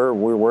 Where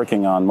we're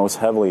working on most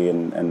heavily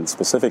and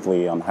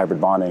specifically on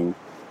hybrid bonding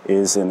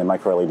is in the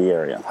micro LED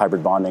area.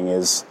 Hybrid bonding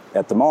is,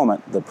 at the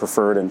moment, the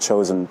preferred and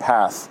chosen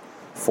path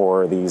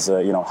for these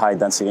high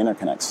density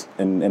interconnects.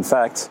 In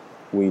fact,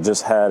 we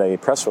just had a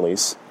press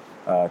release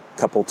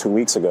 2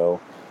 weeks ago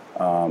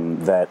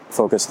that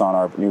focused on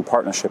our new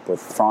partnership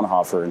with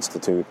Fraunhofer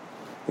Institute,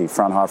 the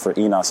Fraunhofer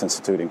ENOS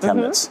Institute in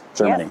Chemnitz,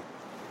 Germany. Yep.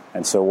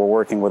 And so we're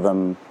working with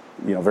them,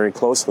 very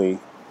closely.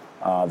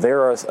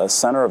 They're a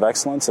center of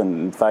excellence, and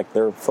in fact,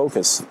 their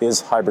focus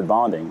is hybrid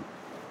bonding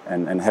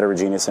and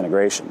heterogeneous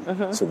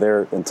integration. So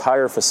their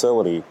entire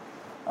facility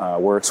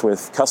works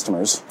with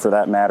customers, for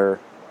that matter,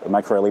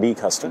 micro LED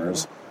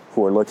customers,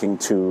 who are looking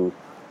to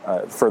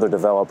further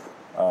develop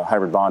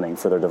hybrid bonding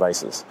for their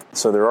devices.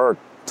 So there are a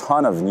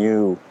ton of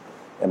new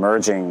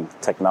emerging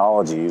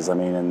technologies. I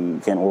mean,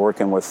 and again, we're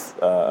working with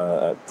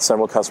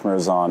several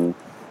customers on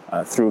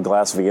through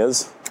glass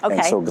vias,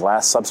 and so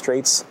glass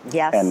substrates,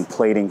 and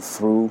plating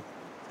through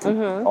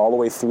all the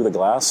way through the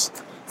glass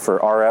for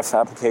RF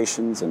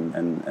applications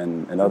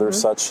and other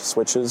such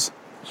switches.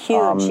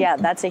 Huge,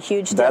 that's a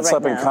huge deal. That's right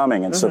up and now.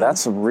 coming, and so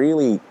that's a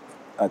really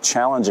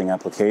challenging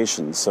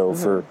application. So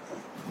for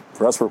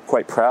us, we're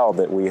quite proud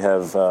that we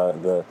have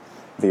the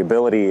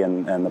ability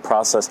and the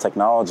process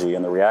technology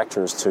and the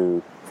reactors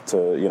to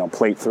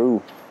plate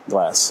through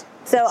glass.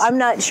 So I'm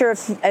not sure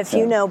if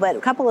you know, but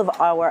a couple of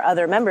our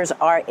other members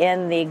are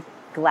in the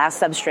glass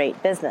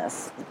substrate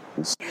business.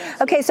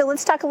 Okay, so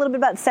let's talk a little bit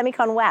about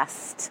SEMICON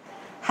West.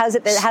 How's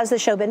it been? How's the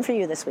show been for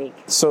you this week?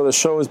 So the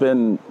show has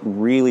been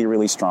really,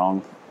 really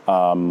strong.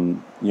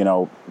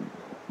 A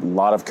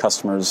lot of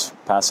customers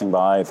passing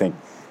by. I think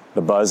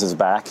the buzz is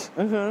back,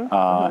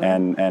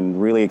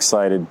 and really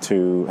excited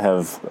to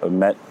have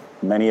met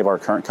many of our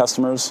current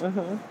customers,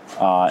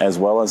 as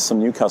well as some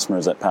new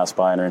customers that pass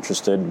by and are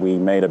interested. We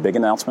made a big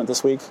announcement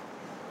this week.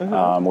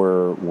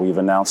 We've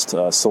announced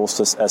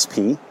Solstice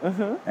SP,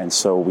 and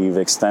so we've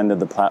extended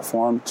the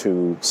platform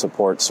to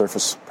support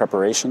surface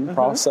preparation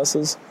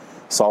processes,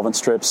 solvent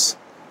strips,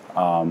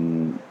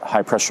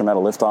 high pressure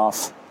metal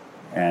liftoff,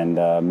 and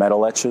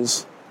metal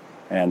etches.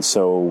 And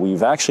so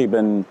we've actually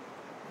been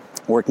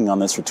working on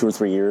this for 2 or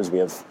 3 years.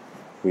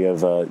 We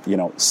have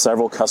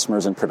several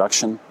customers in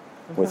production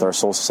with our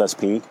Solstice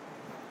SP.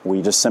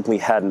 We just simply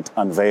hadn't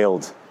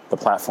unveiled the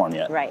platform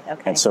yet. Right.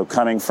 Okay. And so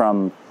coming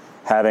from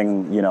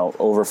having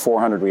over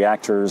 400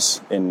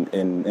 reactors in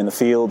the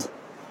field,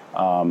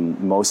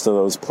 most of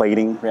those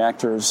plating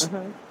reactors,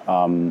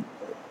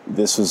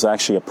 this was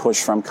actually a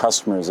push from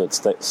customers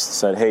that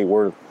said, "Hey,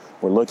 we're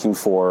looking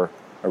for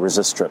a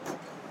resist strip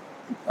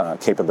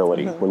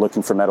capability. We're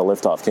looking for metal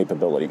liftoff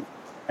capability,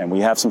 and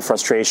we have some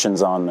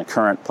frustrations on the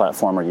current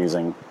platform we're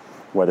using,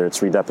 whether it's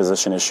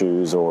redeposition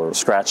issues or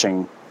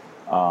scratching."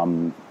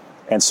 And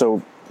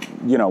so,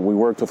 we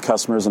worked with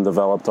customers and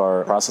developed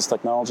our process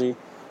technology,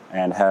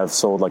 and have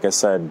sold, like I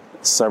said,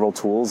 several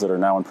tools that are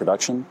now in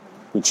production.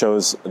 We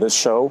chose this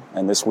show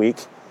and this week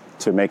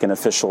to make an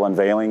official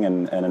unveiling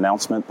and an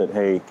announcement that,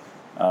 hey,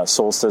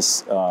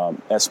 Solstice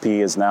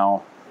SP is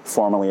now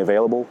formally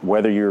available.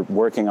 Whether you're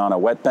working on a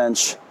wet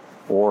bench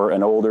or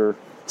an older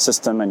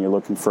system and you're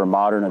looking for a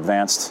modern,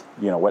 advanced,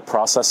 wet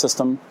process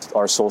system,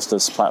 our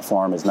Solstice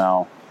platform is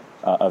now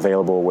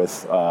available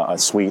with a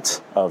suite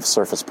of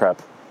surface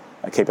prep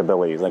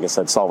capabilities. Like I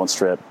said, solvent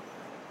strip,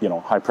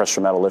 high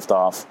pressure metal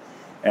liftoff.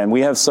 And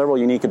we have several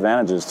unique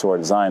advantages to our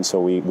design.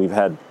 So we've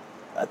had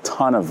a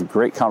ton of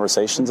great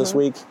conversations this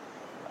week.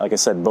 Like I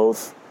said,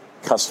 both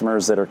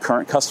customers that are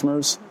current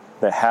customers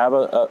that have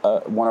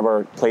one of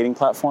our plating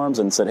platforms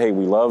and said, "Hey,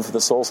 we love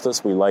the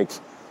Solstice. We like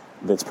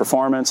its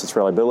performance, its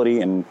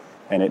reliability, and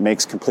it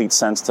makes complete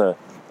sense to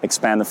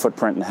expand the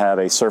footprint and have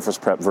a surface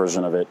prep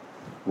version of it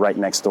right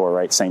next door,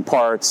 right? Same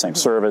parts, same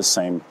service,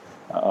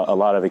 a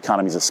lot of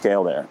economies of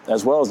scale there."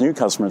 As well as new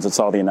customers that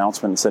saw the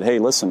announcement and said, "Hey,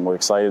 listen, we're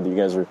excited that you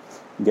guys are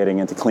getting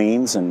into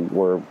cleans and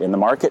we're in the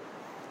market,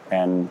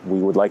 and we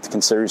would like to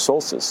consider your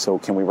Solstice. So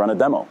can we run a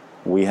demo?"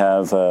 We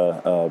have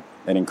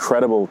an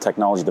incredible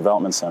technology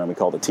development center. We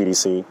call it the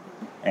TDC,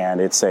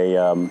 and it's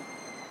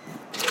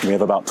we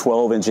have about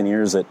 12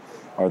 engineers that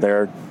are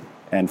there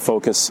and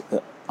focus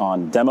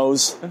on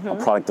demos, on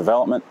product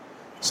development.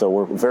 So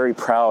we're very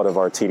proud of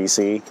our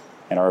TDC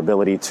and our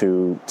ability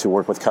to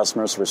work with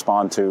customers, to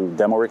respond to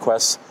demo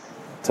requests,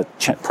 to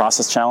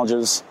process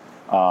challenges.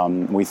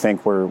 We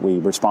think we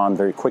respond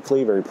very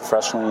quickly, very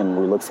professionally, and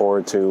we look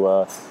forward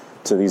to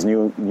these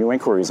new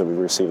inquiries that we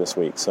received this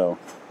week. So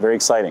very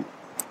exciting.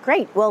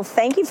 Great. Well,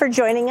 thank you for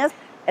joining us.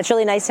 It's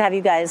really nice to have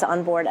you guys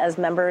on board as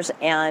members,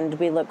 and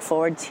we look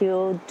forward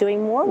to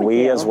doing more with you.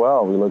 We as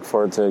well. We look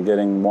forward to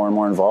getting more and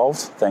more involved.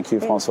 Thank you,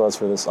 Françoise,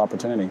 for this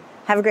opportunity.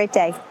 Have a great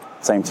day.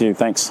 Same to you.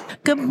 Thanks.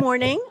 Good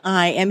morning.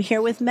 I am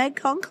here with Meg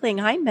Conkling.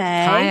 Hi,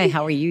 Meg. Hi.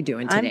 How are you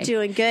doing today? I'm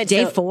doing good.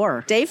 Day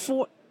 4.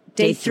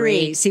 Day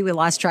 3. See, we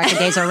lost track of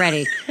days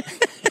already.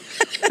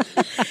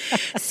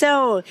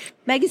 So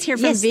Meg is here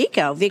from Yes,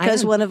 Veeco. Veeco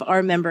is I am. one of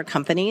our member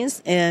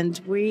companies, and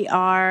we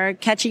are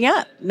catching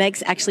up.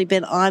 Meg's actually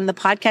been on the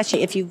podcast.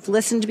 If you've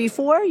listened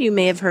before, you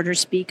may have heard her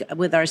speak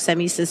with our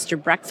Semi-Sister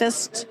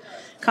Breakfast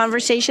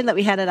conversation that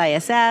we had at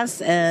ISS,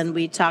 and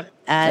we talked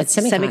at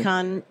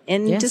Semicon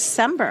in Yes.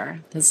 December.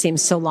 That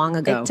seems so long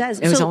ago. It does.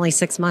 It was So only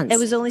 6 months. It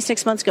was only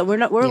 6 months ago.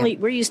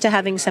 We're used to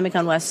having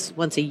Semicon West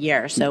once a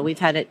year, so we've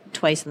had it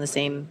twice in the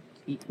same.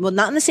 Well,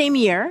 not in the same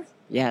year,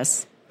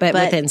 Yes. But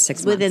within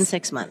 6 months. Within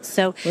 6 months.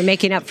 So we're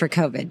making up for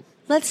COVID.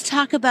 let's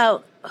talk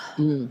about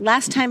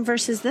last time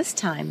versus this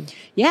time.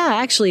 Yeah,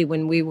 actually,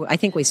 I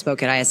think we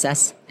spoke at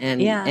ISS,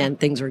 and Yeah. and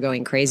things were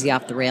going crazy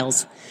off the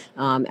rails.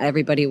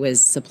 Everybody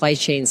was supply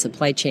chain,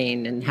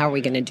 and how are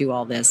we going to do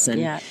all this?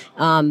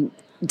 And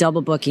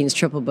double bookings,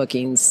 triple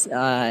bookings,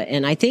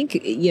 and I think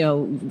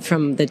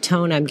from the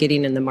tone I'm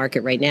getting in the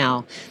market right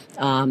now,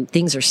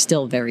 things are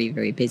still very,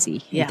 very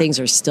busy. Yeah. Things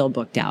are still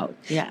booked out.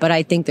 Yeah. But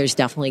I think there's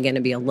definitely going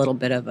to be a little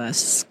bit of a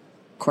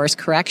course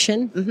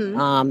correction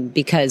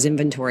because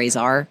inventories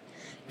are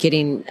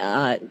getting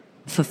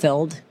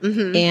fulfilled.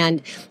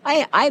 And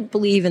I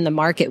believe in the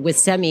market with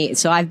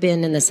so I've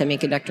been in the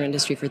semiconductor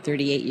industry for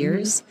 38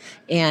 years,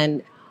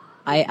 and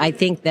I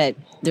think that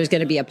there's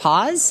going to be a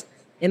pause,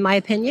 in my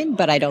opinion,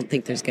 but I don't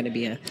think there's going to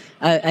be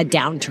a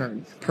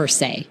downturn per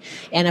se.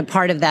 And a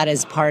part of that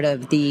is part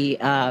of the,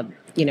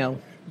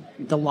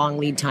 the long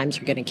lead times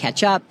are going to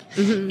catch up.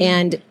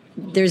 And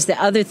there's the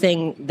other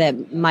thing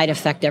that might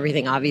affect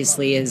everything,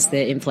 obviously, is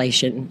the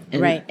inflation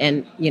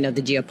and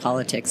the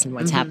geopolitics and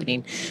what's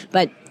happening.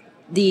 But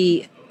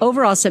the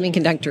overall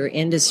semiconductor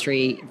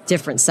industry,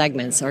 different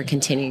segments are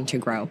continuing to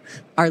grow.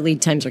 Our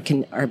lead times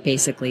are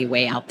basically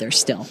way out there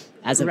still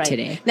as of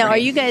today. Now, are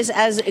you guys,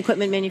 as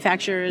equipment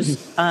manufacturers,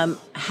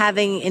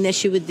 having an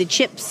issue with the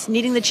chips,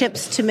 needing the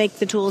chips to make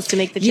the tools to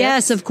make the chips?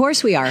 Yes, of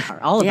course we are.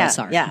 All of us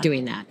are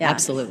doing that. Yeah.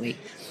 Absolutely.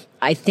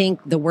 I think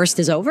the worst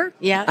is over.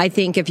 Yeah. I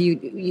think if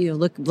you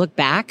look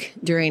back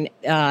during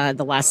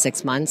the last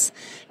 6 months,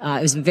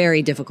 it was a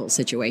very difficult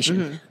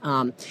situation.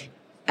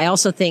 I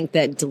also think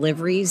that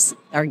deliveries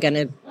are going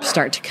to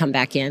start to come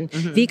back in.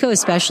 Veeco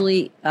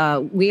especially,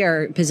 we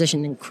are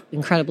positioned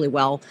incredibly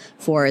well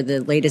for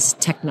the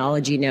latest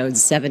technology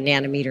nodes, 7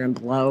 nanometer and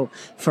below,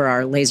 for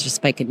our laser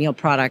spike anneal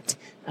product,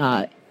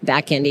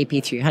 back-end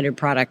AP300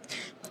 product.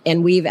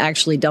 And we've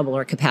actually doubled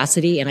our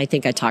capacity, and I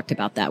think I talked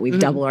about that. We've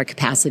doubled our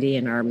capacity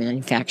in our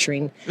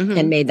manufacturing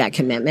and made that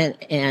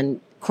commitment. And,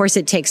 of course,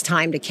 it takes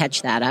time to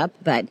catch that up,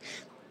 but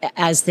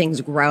as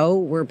things grow,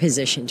 we're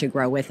positioned to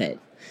grow with it.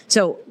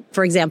 So,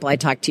 for example, I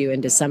talked to you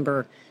in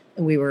December,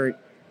 and we were,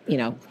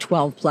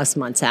 12 plus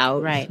months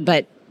out. Right.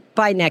 But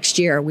by next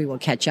year, we will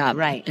catch up.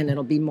 Right. And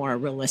it'll be more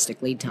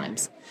realistic lead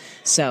times.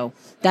 So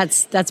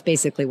that's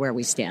basically where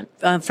we stand.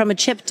 From a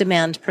chip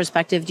demand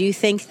perspective, do you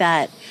think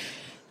that,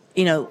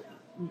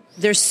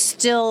 there's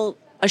still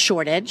a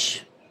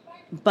shortage,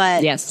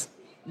 but Yes.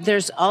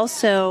 there's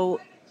also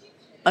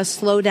a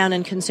slowdown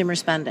in consumer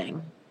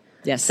spending?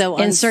 Yes. So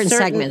in on certain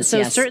segments, so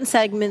yes. certain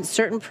segments,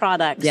 certain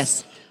products,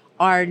 Yes.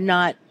 are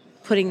not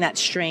putting that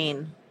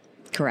strain.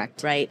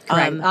 Correct. Right.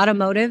 Correct.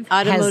 Automotive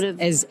automotive-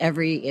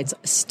 it's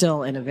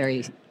still in a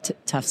very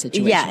tough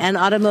situation. Yeah, and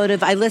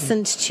automotive. I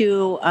listened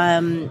to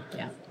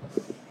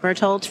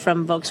Bertolt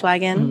from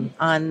Volkswagen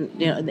on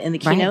in the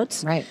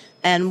keynotes. Right.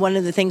 And one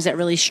of the things that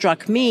really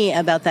struck me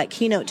about that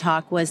keynote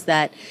talk was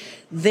that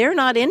they're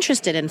not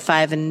interested in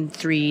 5 and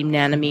 3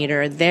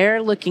 nanometer.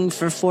 They're looking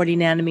for 40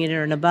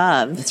 nanometer and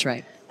above. That's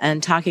right.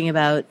 And talking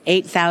about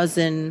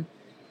 8,000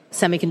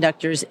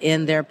 semiconductors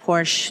in their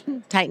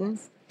Porsche Titan.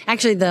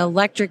 Actually, the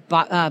electric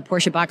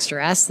Porsche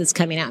Boxster S that's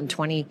coming out in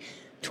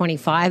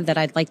 2025 that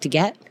I'd like to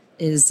get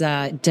is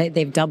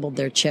they've doubled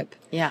their chip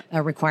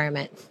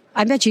requirement.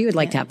 I bet you would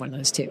like to have one of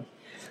those too.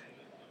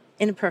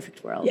 In a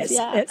perfect world. Yes.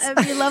 Yeah. Yes. It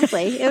would be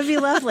lovely. It would be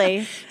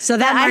lovely. So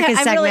that market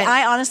segment.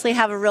 I honestly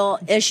have a real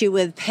issue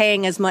with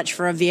paying as much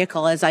for a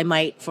vehicle as I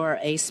might for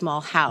a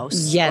small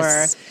house.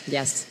 Yes. Or,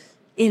 yes.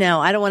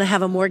 I don't want to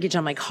have a mortgage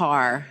on my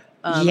car.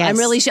 Yes.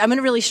 I'm going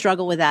to really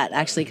struggle with that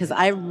actually, because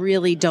I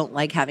really don't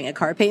like having a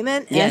car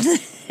payment.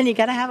 Yes. And you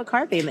got to have a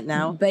car payment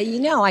now. But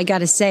I got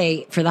to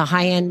say, for the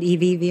high-end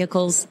EV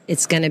vehicles,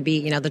 it's going to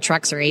be, the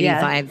trucks are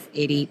 85,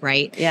 80,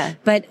 right? Yeah.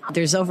 But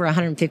there's over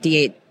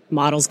 158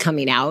 models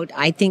coming out.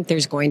 I think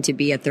there's going to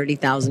be a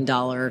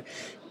 $30,000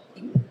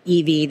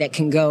 EV that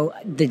can go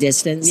the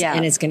distance,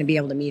 and it's going to be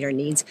able to meet our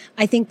needs.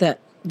 I think that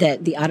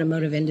the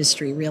automotive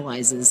industry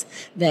realizes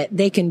that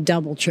they can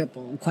double,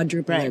 triple,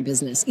 quadruple their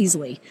business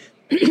easily.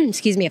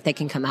 Excuse me, if they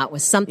can come out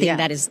with something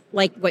that is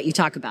like what you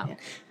talk about.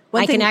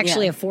 I can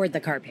actually afford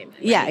the car payment.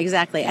 Right? Yeah,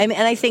 exactly. And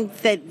I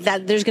think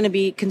that there's going to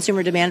be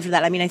consumer demand for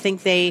that. I mean, I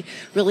think they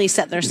really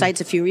set their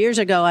sights a few years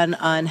ago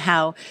on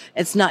how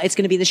it's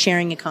going to be the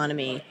sharing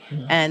economy,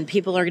 and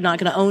people are not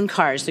going to own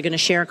cars; they're going to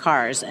share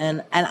cars.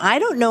 And I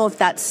don't know if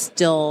that's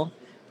still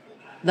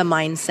the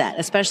mindset,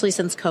 especially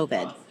since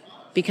COVID.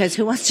 Because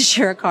who wants to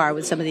share a car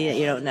with somebody that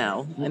you don't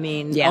know? I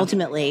mean,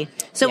 ultimately.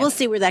 So we'll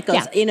see where that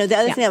goes. Yeah. The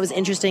other thing that was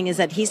interesting is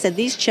that he said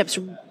these chips,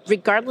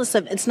 regardless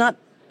of, it's not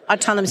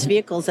autonomous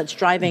vehicles that's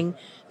driving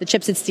the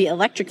chips. It's the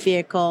electric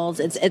vehicles.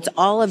 It's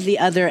all of the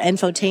other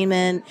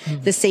infotainment,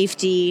 the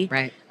safety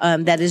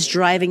that is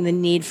driving the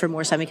need for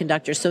more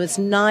semiconductors. So it's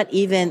not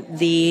even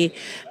the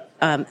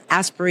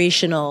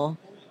aspirational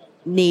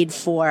need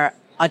for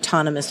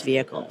autonomous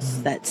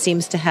vehicles that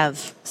seems to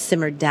have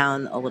simmered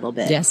down a little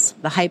bit. Yes.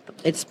 The hype,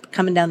 it's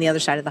coming down the other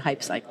side of the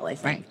hype cycle, I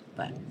think.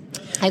 But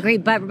I agree,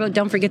 but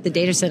don't forget the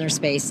data center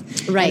space,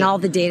 and all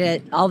the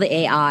data, all the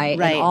AI,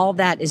 and all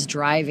that is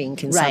driving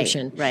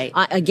consumption.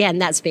 Again,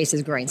 that space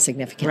is growing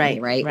significantly.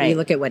 Right. We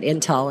look at what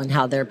Intel and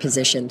how they're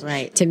positioned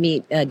to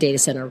meet data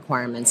center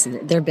requirements,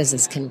 and their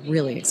business can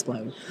really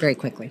explode very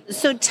quickly.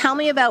 So, tell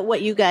me about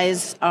what you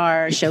guys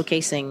are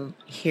showcasing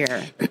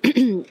here.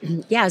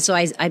 Yeah, so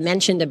I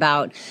mentioned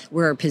about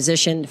we're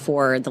positioned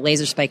for the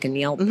laser spike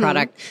anneal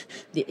product.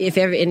 If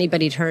ever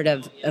anybody'd heard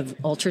of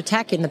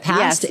Ultratech in the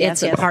past,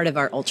 it's a part of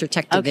our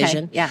Ultratech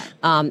division.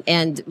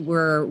 And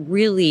we're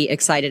really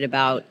excited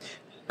about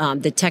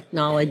the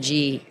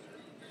technology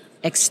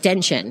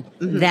extension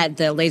that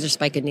the laser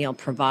spike anneal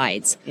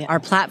provides.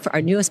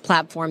 Our newest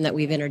platform that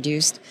we've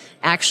introduced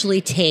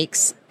actually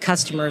takes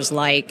customers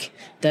like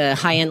the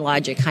high-end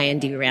logic,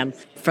 high-end DRAM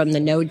from the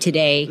node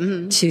today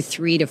to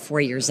 3 to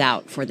 4 years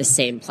out for the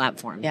same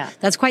platform.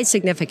 That's quite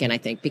significant, I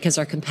think, because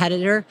our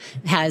competitor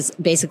has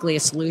basically a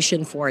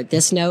solution for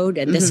this node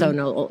and this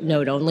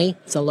node only.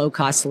 It's a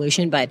low-cost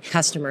solution, but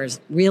customers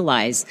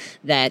realize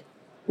that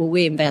when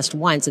we invest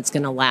once, it's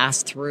going to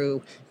last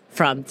through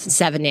from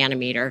 7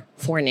 nanometer,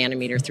 4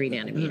 nanometer, 3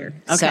 nanometer.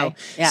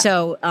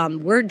 So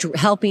we're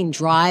helping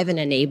drive and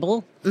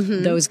enable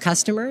those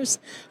customers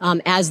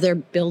as they're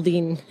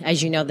building,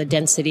 as you know, the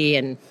density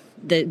and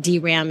the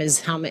DRAM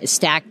is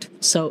stacked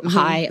so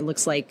high. It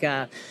looks like,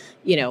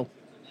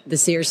 the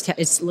Sears,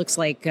 it looks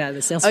like the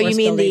Salesforce. Oh, you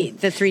mean building.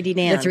 the 3D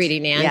NAND? The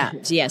 3D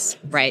NAND, yes,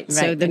 right.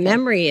 So the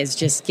memory is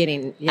just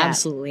getting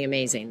absolutely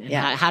amazing. And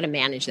how to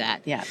manage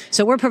that.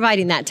 So we're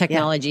providing that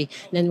technology.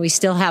 And then we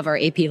still have our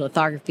AP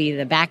lithography,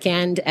 the back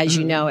end. As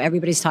you know,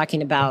 everybody's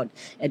talking about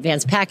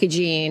advanced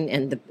packaging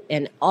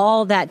and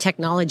all that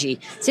technology.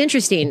 It's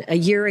interesting. A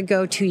year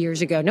ago, 2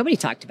 years ago, nobody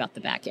talked about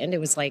the back end. It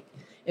was like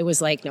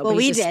nobody. Well,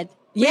 we did.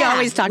 We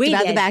always talked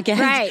about the back end.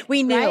 Right.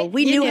 We knew.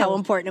 We knew how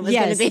important it was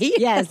going to be.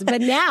 Yes.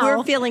 But now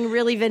we're feeling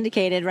really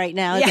vindicated right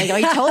now. It's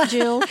like, I told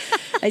you.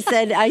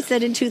 I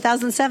said in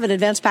 2007,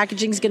 advanced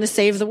packaging is going to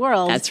save the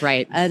world. That's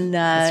right. And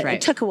it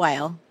took a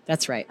while.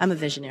 That's right. I'm a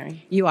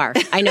visionary. You are.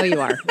 I know you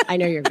are. I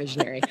know you're a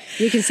visionary.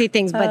 You can see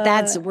things, but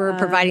we're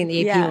providing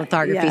the AP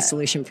lithography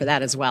solution for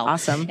that as well.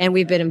 Awesome. And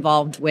we've been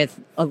involved with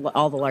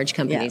all the large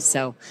companies.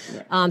 So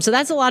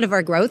that's a lot of a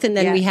lot of And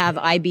then we have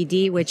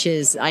IBD, which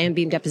is ion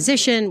beam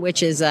deposition,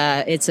 which is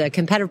it's a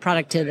competitive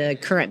product to the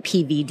current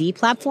PVD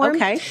platform.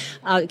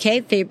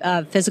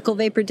 Physical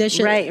vapor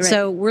addition. Right.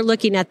 So we're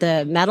looking at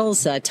the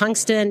metals,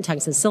 tungsten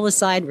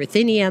silicide,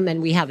 ruthenium,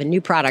 and we have a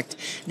new product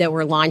that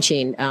we're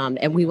launching,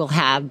 and we will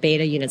have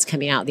beta units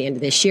coming out at the end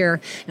of this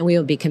year, and we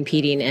will be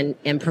competing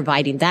and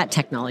providing that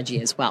technology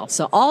as well.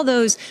 So all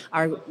those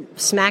are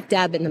smack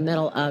dab in the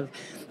middle of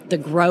the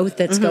growth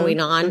that's going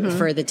on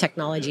for the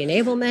technology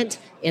enablement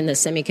in the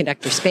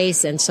semiconductor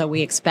space. And so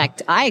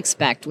I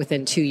expect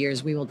within 2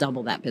 years, we will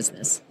double that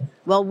business.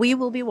 Well, we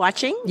will be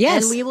watching.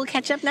 Yes. And we will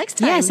catch up next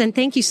time. Yes. And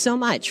thank you so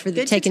much for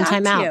taking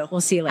time out. We'll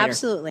see you later.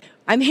 Absolutely.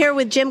 I'm here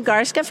with Jim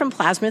Garska from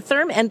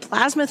Plasmatherm, and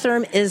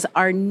Plasmatherm is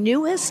our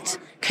newest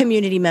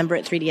community member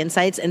at 3D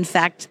Insights. In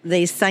fact,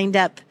 they signed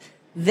up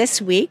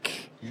this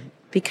week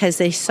because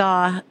they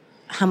saw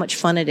how much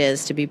fun it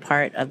is to be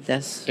part of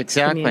this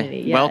community.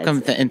 Yeah,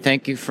 welcome, and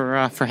thank you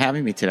for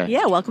having me today.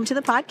 Yeah, welcome to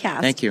the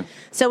podcast. Thank you.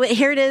 So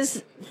here it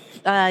is,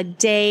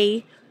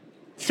 day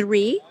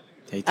three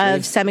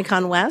of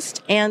Semicon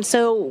West, and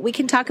so we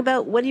can talk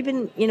about what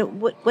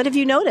have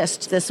you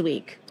noticed this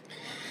week?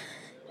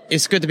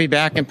 It's good to be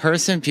back in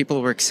person.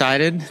 People were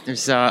excited.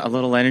 There's a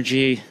little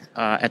energy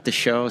at the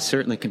show,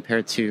 certainly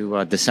compared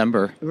to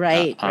December.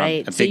 Right.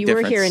 So you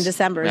were here in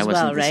December as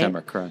well, right?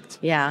 December, correct.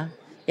 Yeah,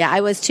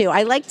 I was too.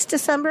 I liked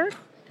December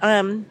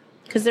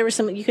because there were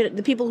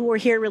the people who were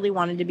here really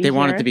wanted to be here. They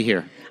wanted to be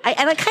here. I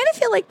kind of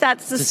feel like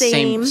that's the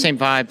same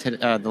vibe to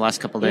the last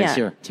couple of days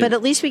here, too. But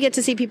at least we get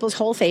to see people's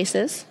whole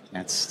faces.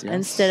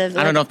 Instead of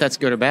I don't know if that's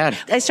good or bad.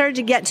 I started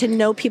to get to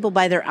know people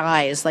by their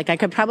eyes. Like I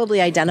could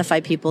probably identify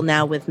people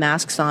now with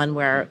masks on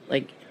where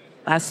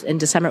in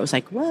December it was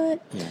like,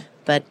 what? Yeah.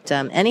 But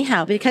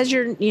anyhow, because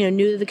you're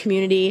new to the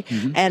community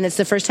and it's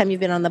the first time you've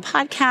been on the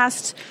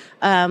podcast,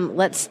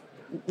 let's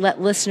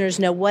let listeners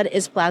know, what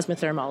is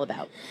Plasmatherm all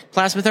about?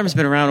 Plasmatherm has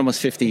been around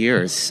almost 50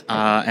 years,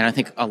 and I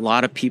think a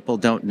lot of people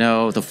don't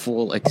know the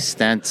full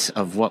extent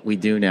of what we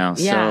do now.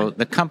 Yeah. So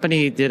the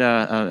company did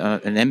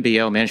an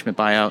MBO, management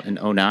buyout, in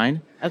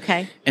 2009.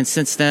 Okay. And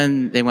since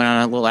then, they went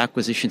on a little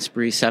acquisition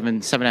spree,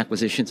 seven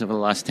acquisitions over the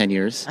last 10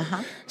 years.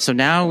 Uh-huh. So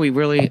now we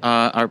really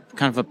are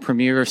kind of a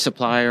premier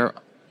supplier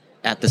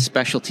at the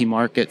specialty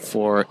market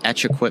for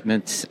etch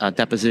equipment,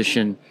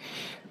 deposition,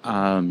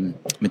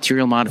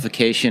 material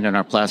modification, and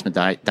our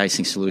plasma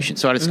dicing solution.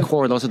 So at its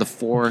core, those are the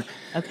four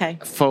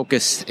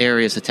focused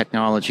areas of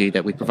technology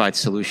that we provide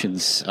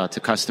solutions to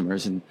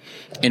customers.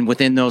 And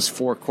within those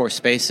four core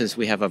spaces,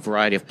 we have a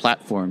variety of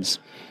platforms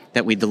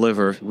that we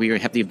deliver. We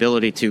have the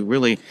ability to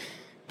really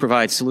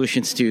provide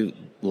solutions to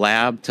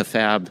lab to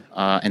fab,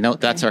 and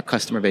that's our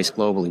customer base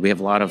globally. We have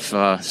a lot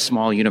of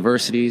small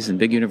universities and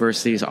big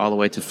universities, all the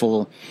way to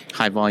full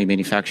high-volume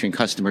manufacturing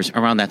customers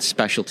around that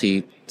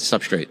specialty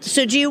substrate.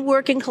 So do you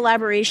work in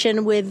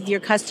collaboration with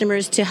your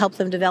customers to help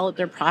them develop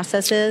their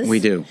processes? We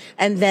do.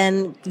 And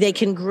then they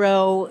can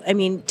grow,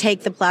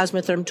 take the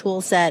Plasmatherm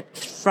tool set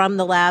from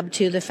the lab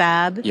to the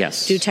fab?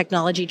 Yes. Do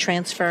technology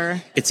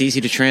transfer? It's easy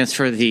to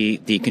transfer.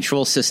 The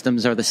control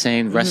systems are the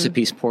same.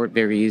 Recipes port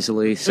very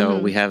easily. So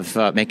we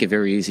have make it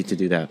very easy to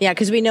do that. Yeah,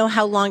 because we know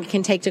how long it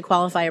can take to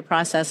qualify a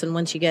process, and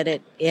once you get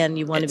it in,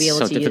 you want to be able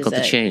to use it. It's so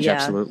difficult to change,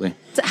 absolutely.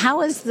 So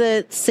how is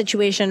the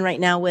situation right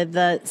now with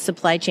the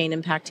supply chain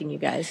impacting you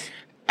guys?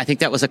 I think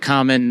that was a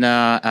common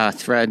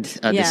thread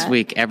this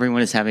week.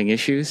 Everyone is having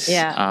issues,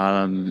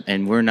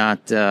 and we're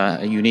not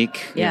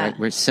unique. Yeah.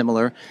 We're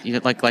similar.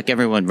 Like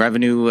everyone,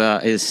 revenue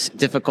is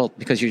difficult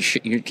because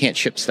you can't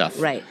ship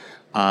stuff. Right.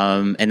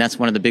 And that's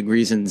one of the big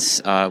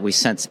reasons we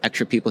sent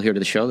extra people here to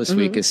the show this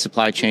week is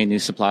supply chain, new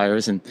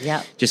suppliers, and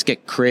just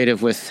get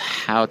creative with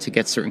how to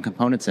get certain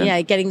components in.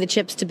 Yeah, getting the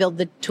chips to build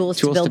the tools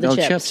to build the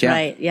chips.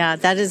 Right. Yeah,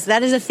 that is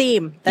a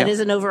theme. That is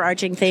an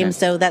overarching theme. Okay.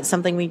 So that's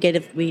something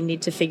we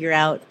need to figure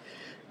out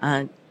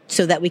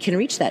so that we can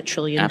reach that $1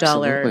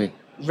 trillion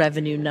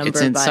revenue number.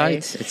 It's in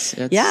sight. It's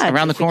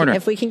around the corner.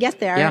 If we can get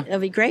there, it'll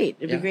be great.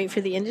 It'll be great for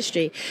the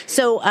industry.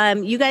 So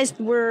you guys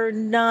were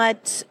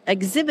not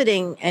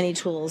exhibiting any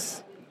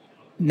tools?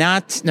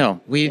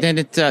 No. We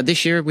didn't.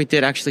 This year we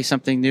did actually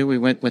something new. We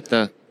went with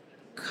the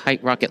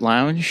Kite Rocket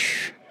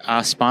Lounge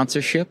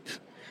sponsorship.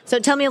 So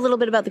tell me a little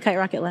bit about the Kite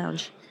Rocket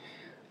Lounge.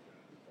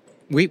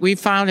 We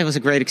found it was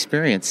a great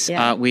experience.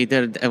 Yeah.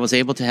 I was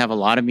able to have a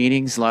lot of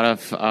meetings, a lot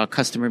of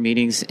customer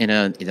meetings in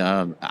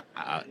an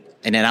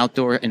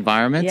outdoor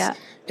environment. Yeah.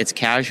 It's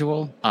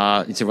casual.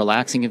 It's a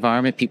relaxing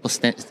environment. People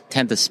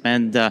tend to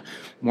spend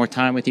more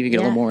time with you. You get a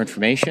little more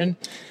information.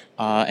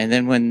 And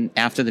then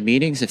after the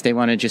meetings, if they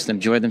want to just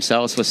enjoy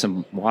themselves with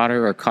some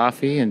water or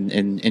coffee and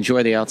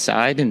enjoy the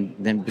outside, and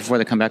then before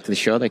they come back to the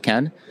show, they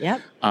can.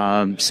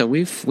 Yep. So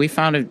we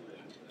found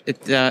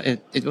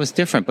it was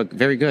different, but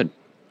very good.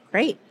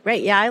 Great.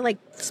 Yeah, I like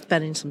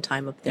spending some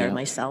time up there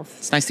myself.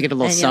 It's nice to get a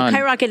little sun.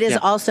 Kite Rocket is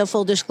also,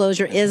 full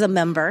disclosure, is a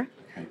member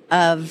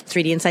of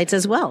 3D Insights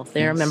as well.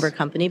 They're a member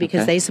company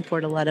because they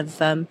support a lot of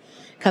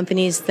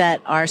companies that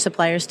are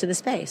suppliers to the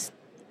space.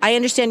 I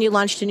understand you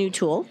launched a new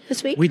tool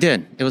this week? We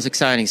did. It was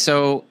exciting.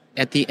 So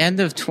at the end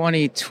of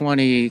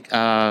 2020,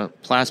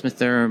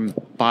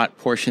 Plasmatherm bought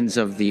portions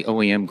of the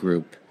OEM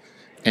group.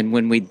 And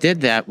when we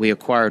did that, we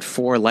acquired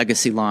 4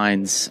 legacy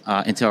lines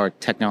into our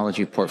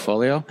technology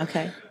portfolio.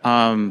 Okay.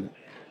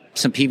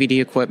 Some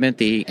PVD equipment,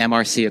 the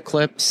MRC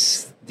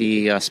Eclipse,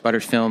 the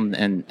Sputtered Film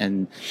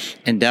and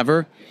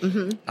Endeavor,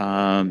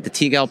 the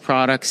T-Gal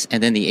products,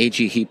 and then the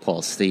AG Heat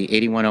Pulse, the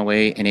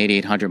 8108 and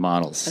 8800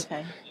 models.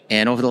 Okay.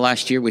 And over the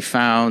last year, we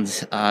found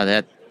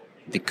that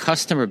the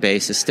customer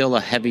base is still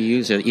a heavy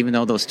user, even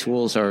though those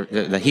tools are,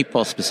 the Heat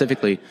Pulse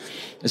specifically,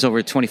 is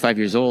over 25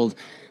 years old.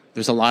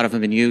 There's a lot of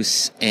them in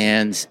use,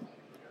 and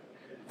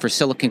for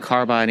silicon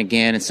carbide and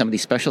GaN and some of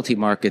these specialty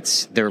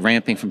markets, they're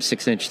ramping from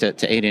 6-inch to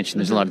 8-inch, and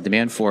there's a lot of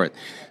demand for it.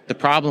 The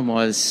problem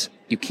was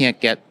you can't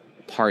get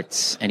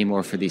parts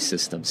anymore for these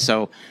systems.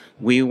 So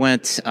we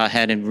went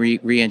ahead and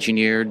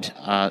re-engineered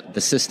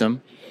the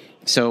system.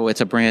 So it's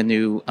a brand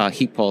new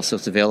heat pulse, so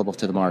it's available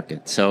to the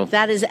market. So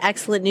that is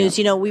excellent news.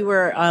 Yeah. We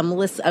were I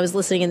was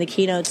listening in the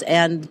keynotes,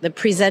 and the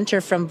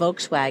presenter from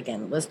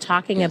Volkswagen was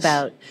talking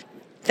about.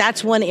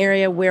 That's one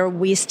area where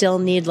we still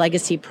need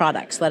legacy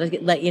products.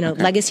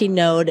 Legacy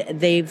node.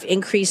 They've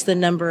increased the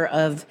number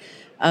of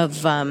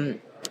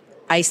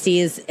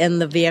ICs in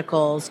the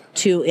vehicles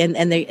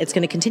it's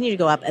going to continue to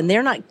go up. And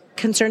they're not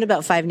concerned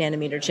about 5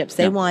 nanometer chips.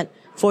 They want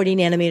 40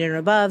 nanometer and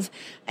above.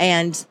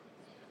 And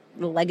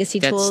the legacy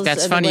tools.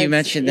 That's funny you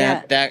mentioned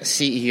that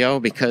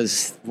CEO,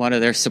 because one of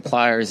their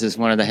suppliers is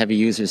one of the heavy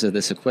users of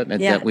this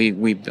equipment that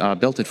we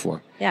built it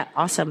for. Yeah,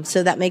 awesome.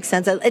 So that makes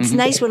sense. It's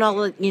nice when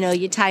all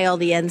you tie all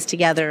the ends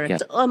together. Yeah.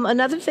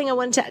 Another thing I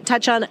wanted to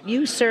touch on: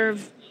 you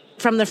serve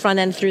from the front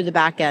end through the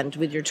back end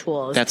with your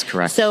tools. That's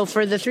correct. So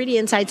for the 3D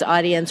Insights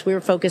audience, we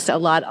were focused a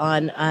lot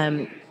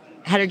on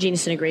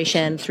heterogeneous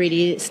integration,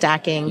 3D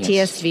stacking,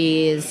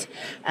 TSVs,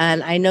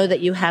 and I know that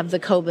you have the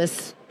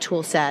Cobus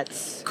tool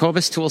sets.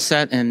 Cobus tool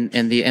set and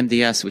the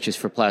MDS, which is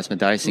for plasma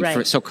dicing.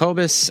 Right. So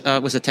Cobus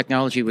was a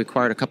technology we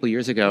acquired a couple of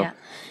years ago. Yeah.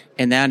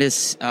 And that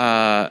is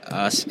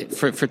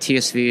for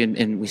TSV,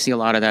 and we see a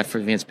lot of that for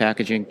advanced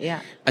packaging.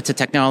 Yeah. It's a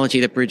technology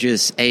that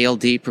bridges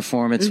ALD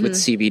performance with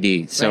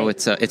CVD. So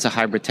it's a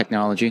hybrid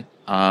technology,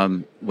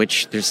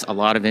 which there's a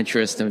lot of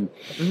interest in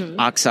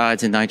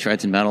oxides and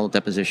nitrides and metal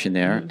deposition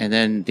there. And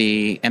then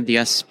the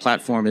MDS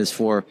platform is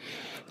for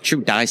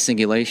true die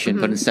singulation,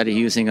 but instead of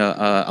using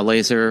a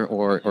laser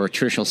or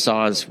traditional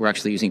saws, we're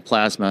actually using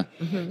plasma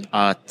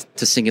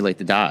to singulate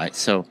the die.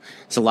 So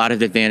it's a lot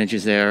of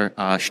advantages there.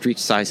 Street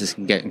sizes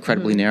can get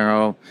incredibly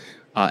narrow,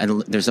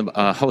 and there's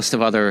a host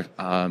of other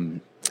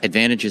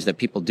advantages that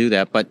people do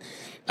that. But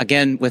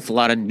again, with a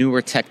lot of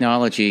newer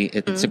technology,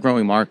 it's a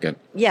growing market.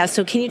 Yeah,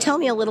 so can you tell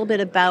me a little bit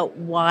about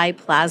why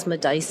plasma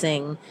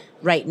dicing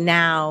right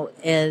now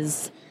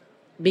is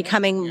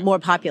becoming more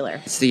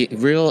popular? It's the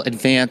real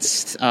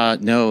advanced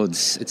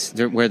nodes.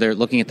 Where they're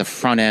looking at the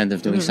front end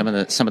of doing some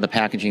of the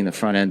packaging in the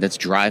front end that's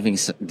driving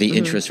the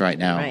interest right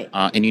now. Right.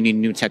 And you need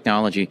new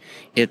technology.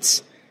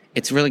 It's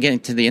really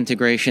getting to the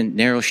integration,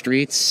 narrow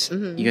streets.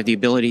 You have the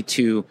ability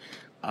to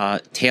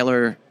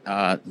tailor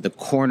the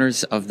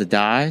corners of the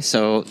die,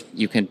 so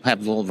you can have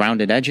little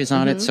rounded edges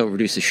on it, so it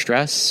reduces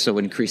stress, so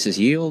it increases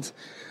yield.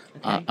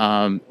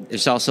 Okay.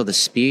 There's also the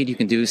speed. You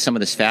can do some of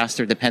this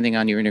faster depending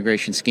on your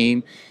integration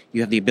scheme.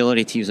 You have the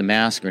ability to use a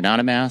mask or not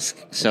a mask.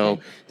 So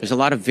there's a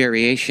lot of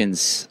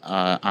variations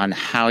on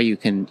how you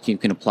can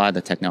apply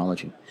the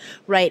technology.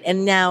 Right.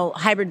 And now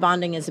hybrid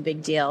bonding is a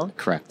big deal.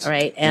 Correct. All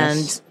right.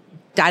 And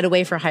dyed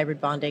away for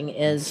hybrid bonding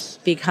is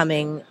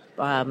becoming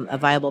a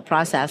viable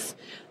process.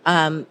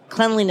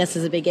 Cleanliness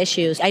is a big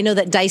issue. I know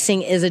that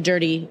dicing is a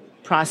dirty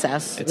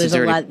process.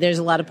 There's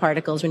a lot of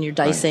particles when you're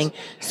dicing. Right.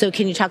 So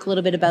can you talk a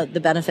little bit about the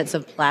benefits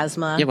of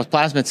plasma? Yeah, with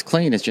plasma it's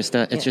clean. It's just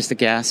a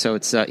gas, so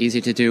it's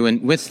easy to do.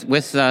 And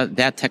with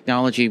that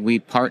technology, we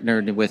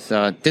partnered with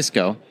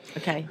Disco,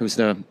 who's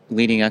the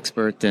leading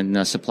expert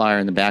and supplier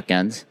in the back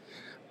end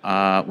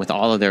with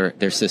all of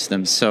their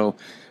systems. So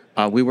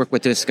we work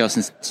with Disco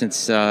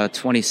since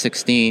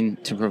 2016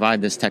 to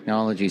provide this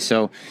technology.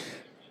 So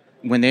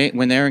when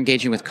they're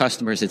engaging with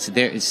customers, it's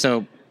there.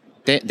 So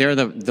they're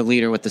the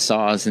leader with the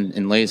saws and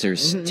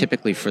lasers,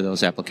 typically for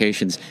those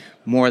applications.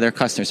 More of their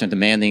customers are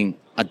demanding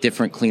a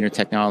different, cleaner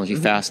technology,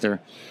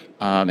 faster,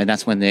 and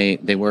that's when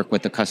they work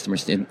with the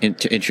customers to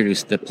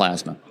introduce the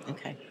plasma.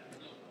 Okay.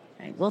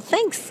 All right. Well,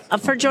 thanks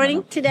for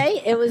joining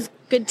today. It was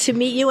good to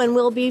meet you, and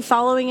we'll be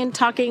following and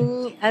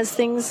talking as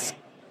things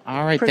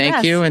All right, progress.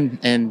 Thank you,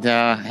 and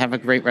have a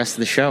great rest of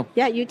the show.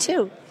 Yeah, you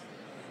too.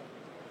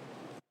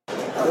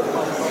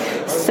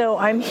 So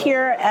I'm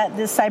here at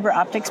the Cyber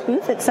Optics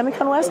booth at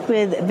SEMICON West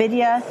with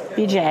Vidya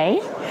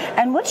Vijay.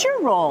 And what's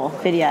your role,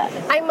 Vidya?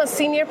 I'm a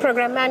senior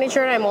program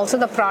manager. I'm also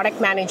the product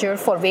manager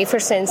for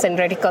WaferSense and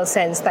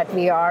ReticalSense that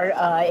we are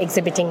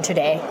exhibiting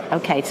today.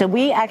 Okay, so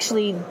we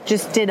actually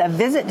just did a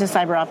visit to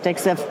Cyber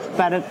Optics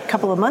about a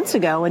couple of months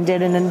ago and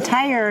did an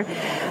entire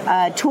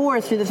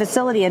tour through the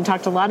facility and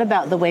talked a lot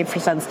about the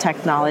WaferSense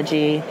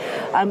technology.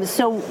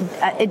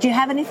 Do you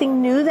have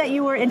anything new that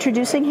you were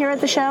introducing here at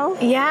the show?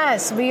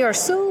 Yes, we are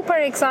super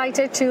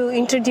excited to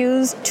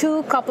introduce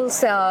two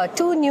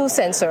new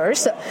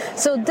sensors.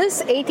 So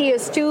this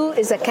ATS2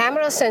 is a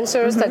camera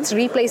sensor that's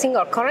replacing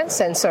our current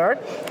sensor.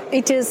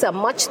 It is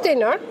much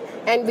thinner,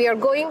 and we are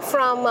going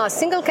from a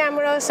single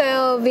camera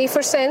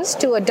WaferSense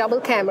to a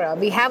double camera.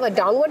 We have a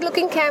downward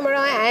looking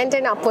camera and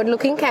an upward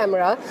looking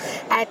camera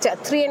at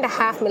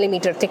 3.5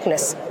 millimeter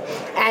thickness.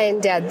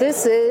 And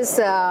this is,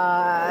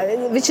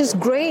 which is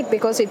great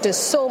because it is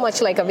so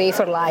much like a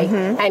wafer light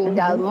and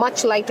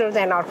much lighter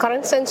than our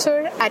current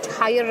sensor at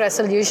higher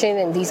resolution,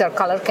 and these are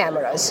color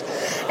cameras.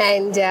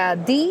 And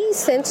these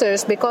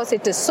sensors, because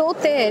it is so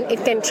thin,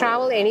 it can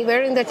travel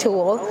anywhere in the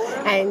tool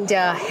and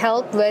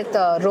help with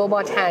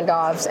robot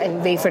handoffs and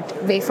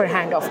wafer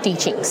handoff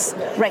teachings.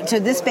 Right, so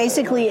this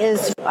basically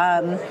is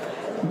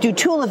do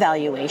tool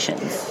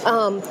evaluations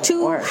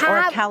or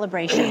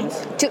calibrations.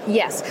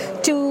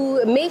 To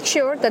make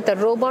sure that the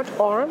robot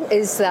arm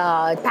is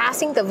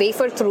passing the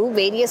wafer through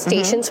various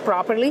stations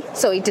properly.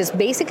 So it is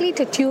basically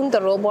to tune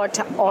the robot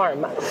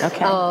arm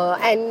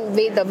and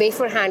the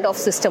wafer handoff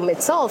system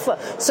itself.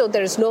 So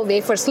there is no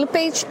wafer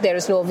slippage, there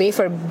is no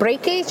wafer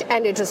breakage,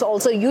 and it is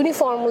also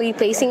uniformly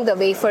placing the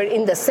wafer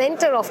in the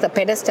center of the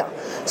pedestal.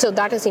 So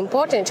that is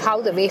important, how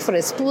the wafer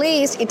is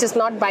placed. It is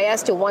not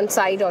biased to one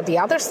side or the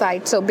other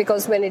side. So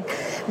because when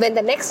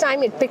the next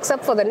time it picks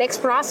up for the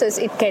next process,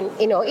 it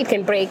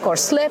can break or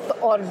slip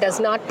or does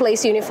not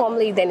place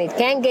uniformly, then it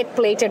can get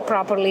plated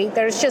properly.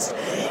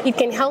 It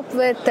can help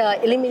with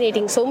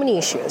eliminating so many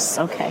issues.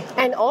 Okay.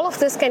 And all of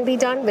this can be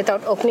done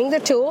without opening the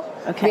tool.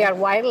 Okay. We are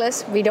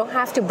wireless. We don't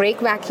have to break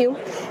vacuum,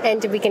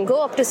 and we can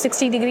go up to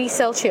 60 degrees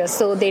Celsius,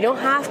 so they don't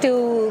have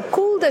to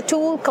cool the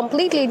tool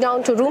completely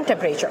down to room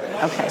temperature.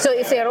 Okay. So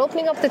if they are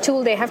opening up the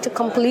tool, they have to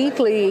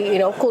completely,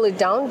 cool it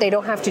down. They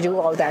don't have to do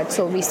all that.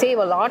 So we save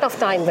a lot of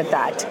time with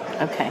that.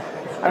 Okay.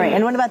 All right.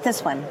 And what about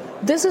this one?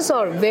 This is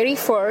our very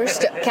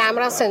first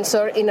camera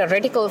sensor in a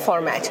reticle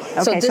format.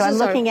 Okay, so I'm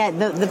looking at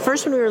the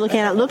first one we were looking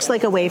at. It looks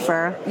like a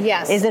wafer.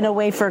 Yes. Is it a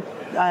wafer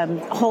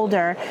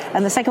holder,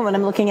 and the second one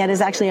I'm looking at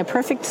is actually a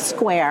perfect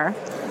square.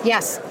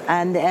 Yes.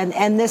 And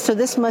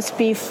this must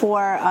be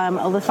for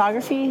a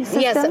lithography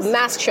system? Yes,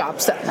 mask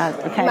shops.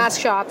 Okay. Mask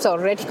shops or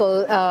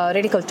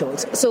reticle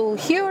tools. So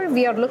here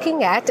we are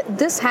looking at,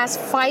 this has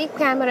 5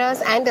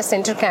 cameras and a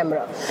center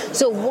camera.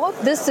 So what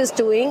this is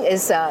doing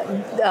is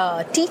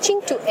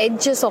teaching to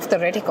edges of the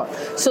reticle.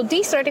 So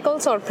these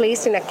reticles are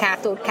placed in a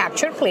cathode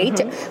capture plate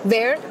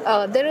where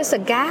there is a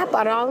gap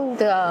around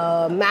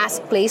the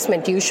mask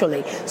placement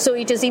usually. So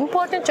it is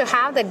important to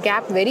have that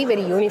gap very,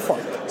 very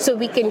uniform. So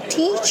we can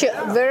teach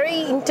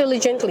very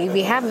intelligently.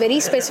 We have very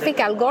specific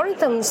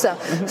algorithms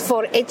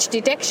for edge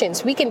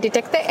detections. We can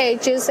detect the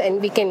edges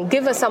and we can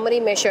give a summary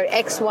measure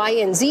X, Y,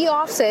 and Z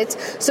offsets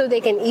so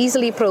they can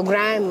easily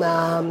program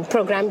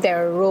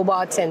their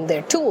robots and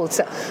their tools.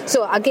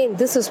 So again,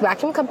 this is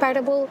vacuum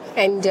compatible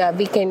and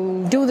we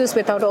can do this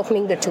without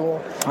opening the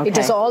tool. Okay. It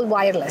is all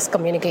wireless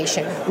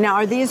communication. Now,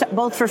 are these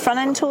both for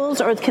front-end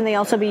tools or can they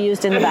also be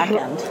used in the back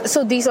end?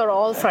 So these are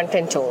all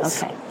front-end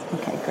tools.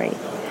 Okay, great.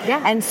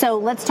 Yeah. And so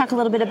let's talk a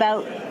little bit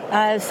about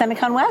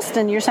SEMICON West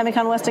and your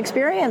SEMICON West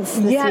experience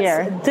this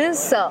year.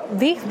 Yes,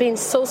 we've been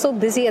so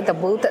busy at the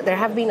booth. There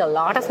have been a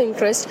lot of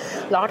interest,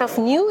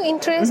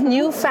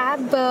 new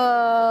fab,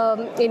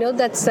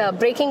 that's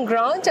breaking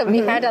ground. We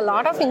had a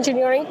lot of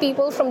engineering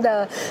people from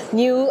the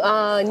new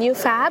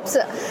fabs,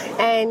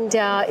 and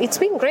it's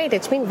been great.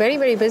 It's been very,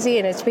 very busy,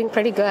 and it's been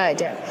pretty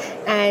good.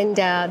 And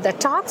the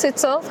talks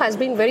itself has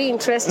been very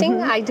interesting.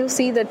 I do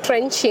see the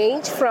trend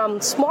change from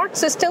smart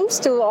systems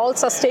to all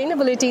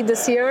sustainability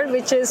this year,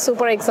 which is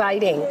super exciting.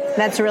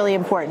 That's really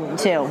important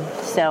too.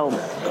 So,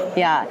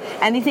 yeah.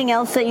 Anything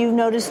else that you've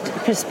noticed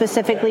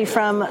specifically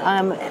from,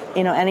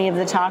 any of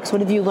the talks? What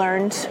have you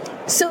learned?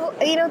 So,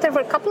 there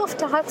were a couple of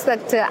talks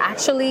that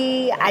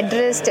actually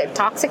addressed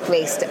toxic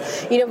waste.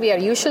 We are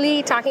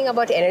usually talking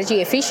about energy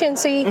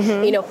efficiency,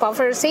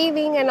 power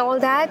saving and all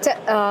that.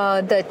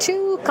 The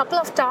couple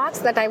of talks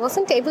that I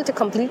wasn't able to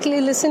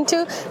completely listen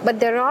to, but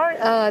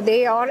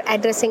they are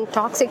addressing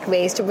toxic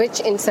waste,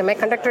 which in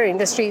semiconductor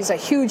industry is a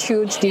huge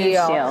deal.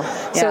 Yeah.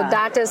 So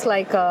that is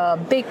like a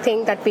big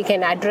thing that we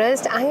can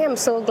address. I am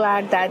so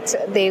glad that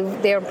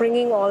they are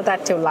bringing all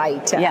that to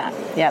light. Yeah,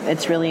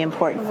 it's really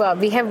important.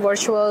 We have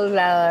virtual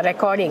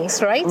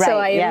recordings, right? So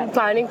I am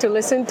planning to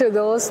listen to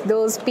those.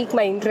 Those pique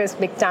my interest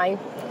big time.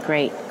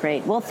 Great.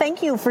 Well,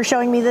 thank you for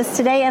showing me this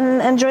today,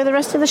 and enjoy the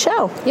rest of the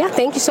show. Yeah,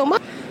 thank you so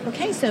much.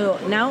 Okay, so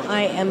now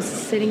I am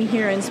sitting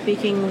here and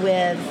speaking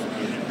with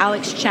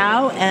Alex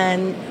Chow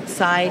and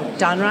Sai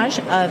Dhanraj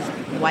of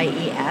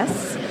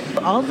YES.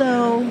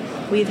 Although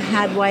we've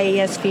had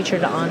YES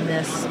featured on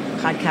this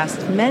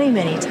podcast many,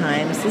 many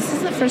times, this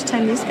is the first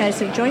time these guys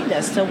have joined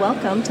us. So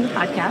welcome to the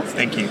podcast.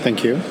 Thank you.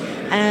 Thank you.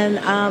 And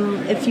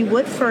if you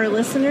would, for our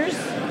listeners,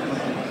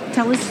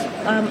 tell us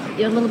a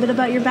little bit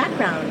about your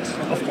background.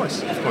 Of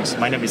course.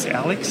 My name is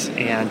Alex,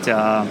 and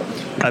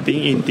I've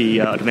been in the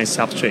advanced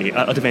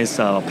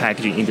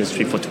packaging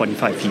industry for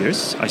 25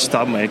 years. I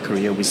started my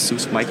career with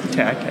SUSE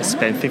Microtech. I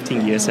spent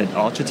 15 years at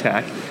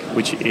Ultratech,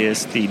 which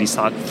is the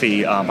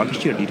lithography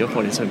market share leader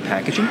for advanced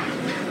packaging.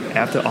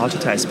 After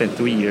Ultratech, I spent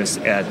 3 years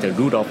at the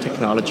Rudolph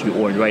Technology,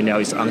 or right now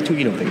it's Onto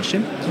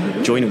Innovation.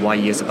 Joined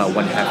YES about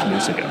 1.5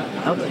 years ago.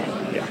 Okay.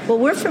 Well,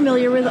 we're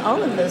familiar with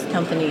all of those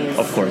companies.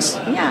 Of course.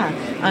 Yeah.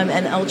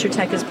 And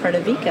Ultratech is part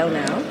of Veeco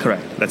now.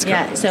 Correct. That's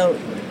correct. Yeah.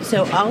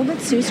 So all but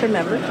SUSE are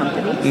member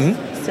companies.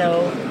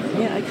 So,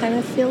 I kind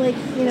of feel like,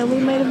 we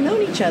might have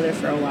known each other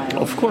for a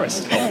while. Of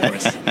course.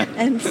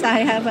 And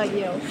Sai, how about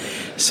you?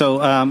 So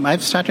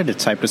I've started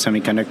at Cypress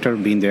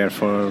Semiconductor, been there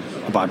for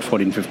about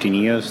 14, 15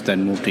 years,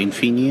 then moved to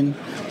Infineon.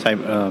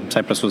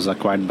 Cypress was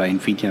acquired by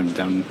Infineon. I've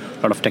done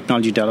a lot of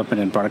technology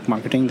development and product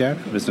marketing there,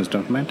 business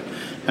development.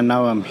 And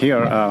now I'm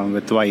here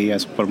with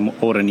YES for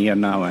over a year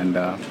now. And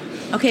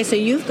okay, so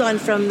you've gone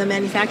from the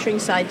manufacturing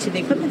side to the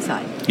equipment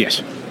side.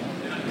 Yes.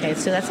 Okay,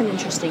 so that's an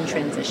interesting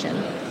transition.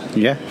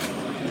 Yeah.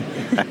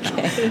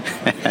 Okay.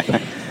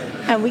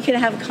 And we could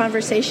have a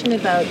conversation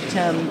about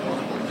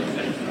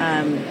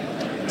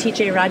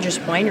TJ Rogers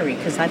Winery,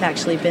 because I've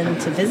actually been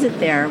to visit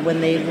there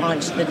when they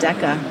launched the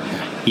Deca.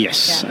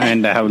 Yes,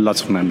 and I have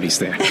lots of memories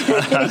there.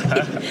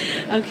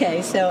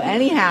 Okay, so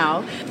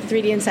anyhow,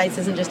 3D Insights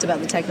isn't just about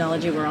the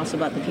technology, we're also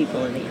about the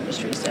people in the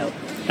industry. So,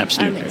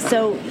 absolutely.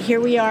 So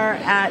here we are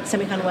at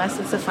SEMICON West,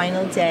 it's the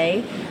final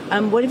day.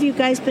 What have you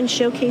guys been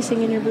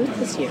showcasing in your booth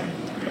this year?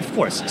 Of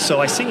course.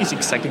 So I think it's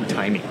exciting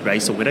timing,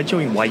 right? So when I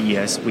joined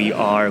YES, we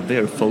are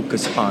very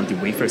focused on the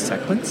wafer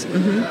segments.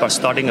 But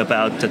starting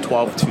about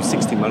 12 to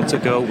 16 months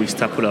ago, we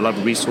started put a lot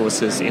of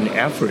resources and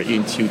effort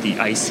into the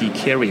IC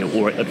carrier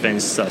or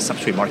advanced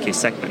substrate market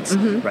segments,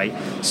 right?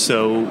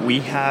 So we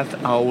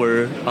have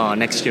our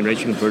next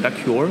generation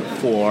VerdaCure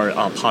for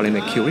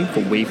polymer curing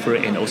for wafer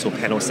and also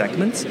panel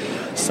segments.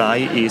 Sai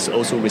is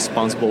also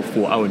responsible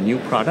for our new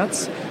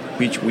products,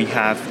 which we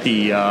have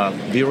the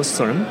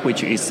VeroTherm,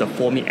 which is a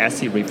forming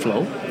acid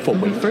reflow for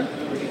wafer.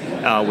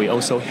 We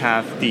also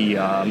have the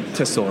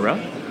Tesora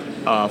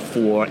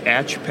for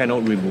edge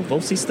panel removal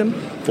system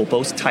for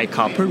both tight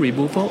copper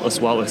removal as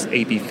well as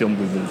AB film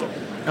removal.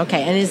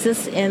 Okay, and is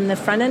this in the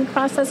front-end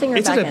processing or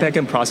It's back-end? in the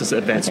back-end process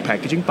advanced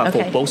packaging, but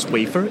for both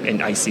wafer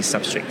and IC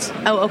substrates.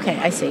 Oh, okay,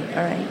 I see.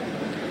 All right.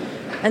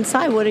 And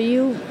Sai, what are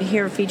you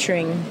here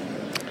featuring?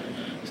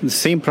 The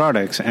same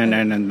products, and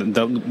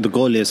the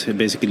goal is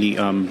basically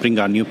bring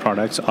our new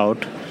products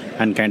out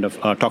and kind of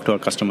talk to our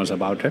customers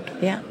about it.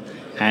 Yeah.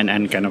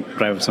 And kind of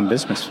drive some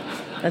business.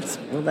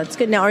 That's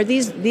good. Now, are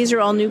these are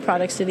all new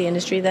products to the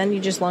industry then? You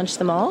just launched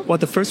them all? Well,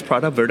 the first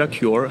product,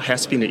 VerdaCure,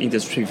 has been in the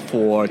industry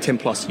for 10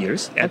 plus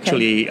years.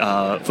 Actually,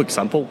 for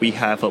example, we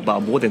have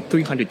about more than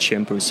 300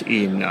 chambers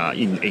in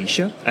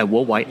Asia and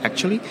worldwide,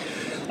 actually.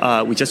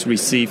 We just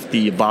received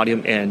the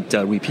volume and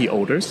repeat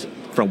orders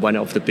from one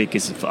of the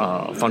biggest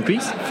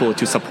foundries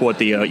to support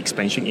their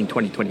expansion in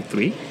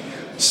 2023.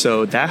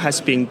 So that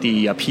has been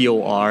the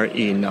POR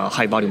in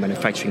high volume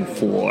manufacturing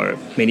for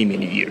many,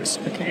 many years.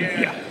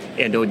 Okay. Yeah.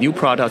 And the new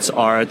products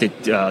are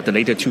the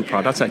later two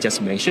products I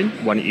just mentioned.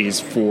 One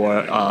is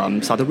for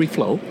solder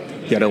reflow.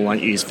 The other one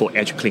is for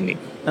edge cleaning.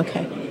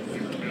 Okay.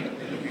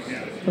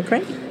 Well,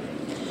 great.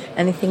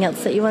 Anything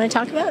else that you want to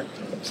talk about?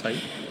 Sorry.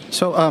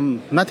 So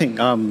nothing.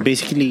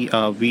 Basically,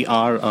 we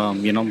are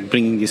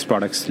bringing these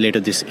products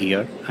later this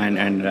year,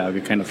 and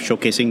we're kind of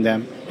showcasing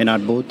them in our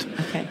booth.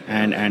 Okay.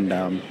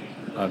 And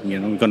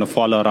we're going to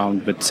follow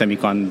around with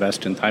SEMICON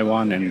West in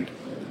Taiwan and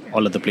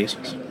all other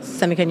places.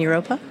 SEMICON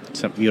Europa?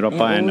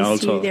 Europa and we'll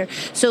also... see you there.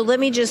 So let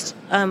me just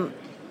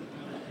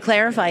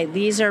clarify.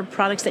 These are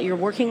products that you're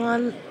working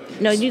on?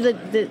 No,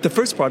 the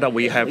first product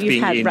we have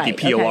been in the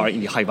POR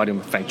in the high volume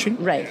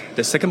manufacturing. Right.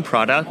 The second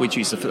product, which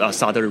is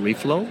solder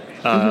reflow,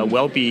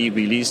 will be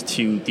released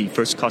to the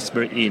first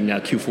customer in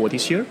Q4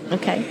 this year.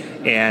 Okay.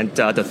 And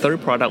the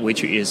third product,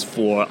 which is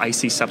for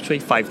IC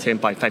substrate, 510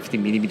 by 550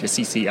 millimeter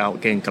CCL,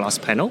 again, glass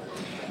panel.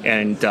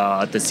 And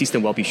the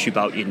system will be shipped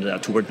out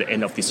toward the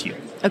end of this year.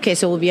 Okay,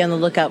 so we'll be on the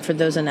lookout for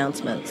those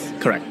announcements.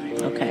 Correct.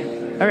 Okay.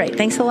 All right.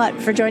 Thanks a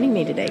lot for joining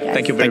me today, guys.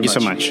 Thank you very much. Thank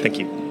you so much. Thank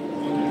you.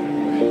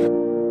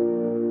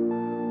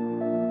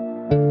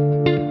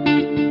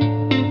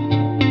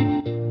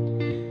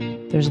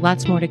 There's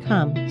lots more to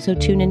come, so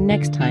tune in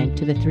next time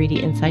to the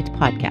 3D Insights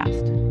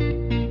podcast.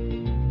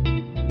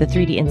 The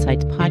 3D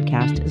Insights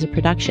podcast is a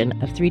production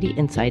of 3D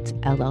Insights,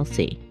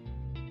 LLC.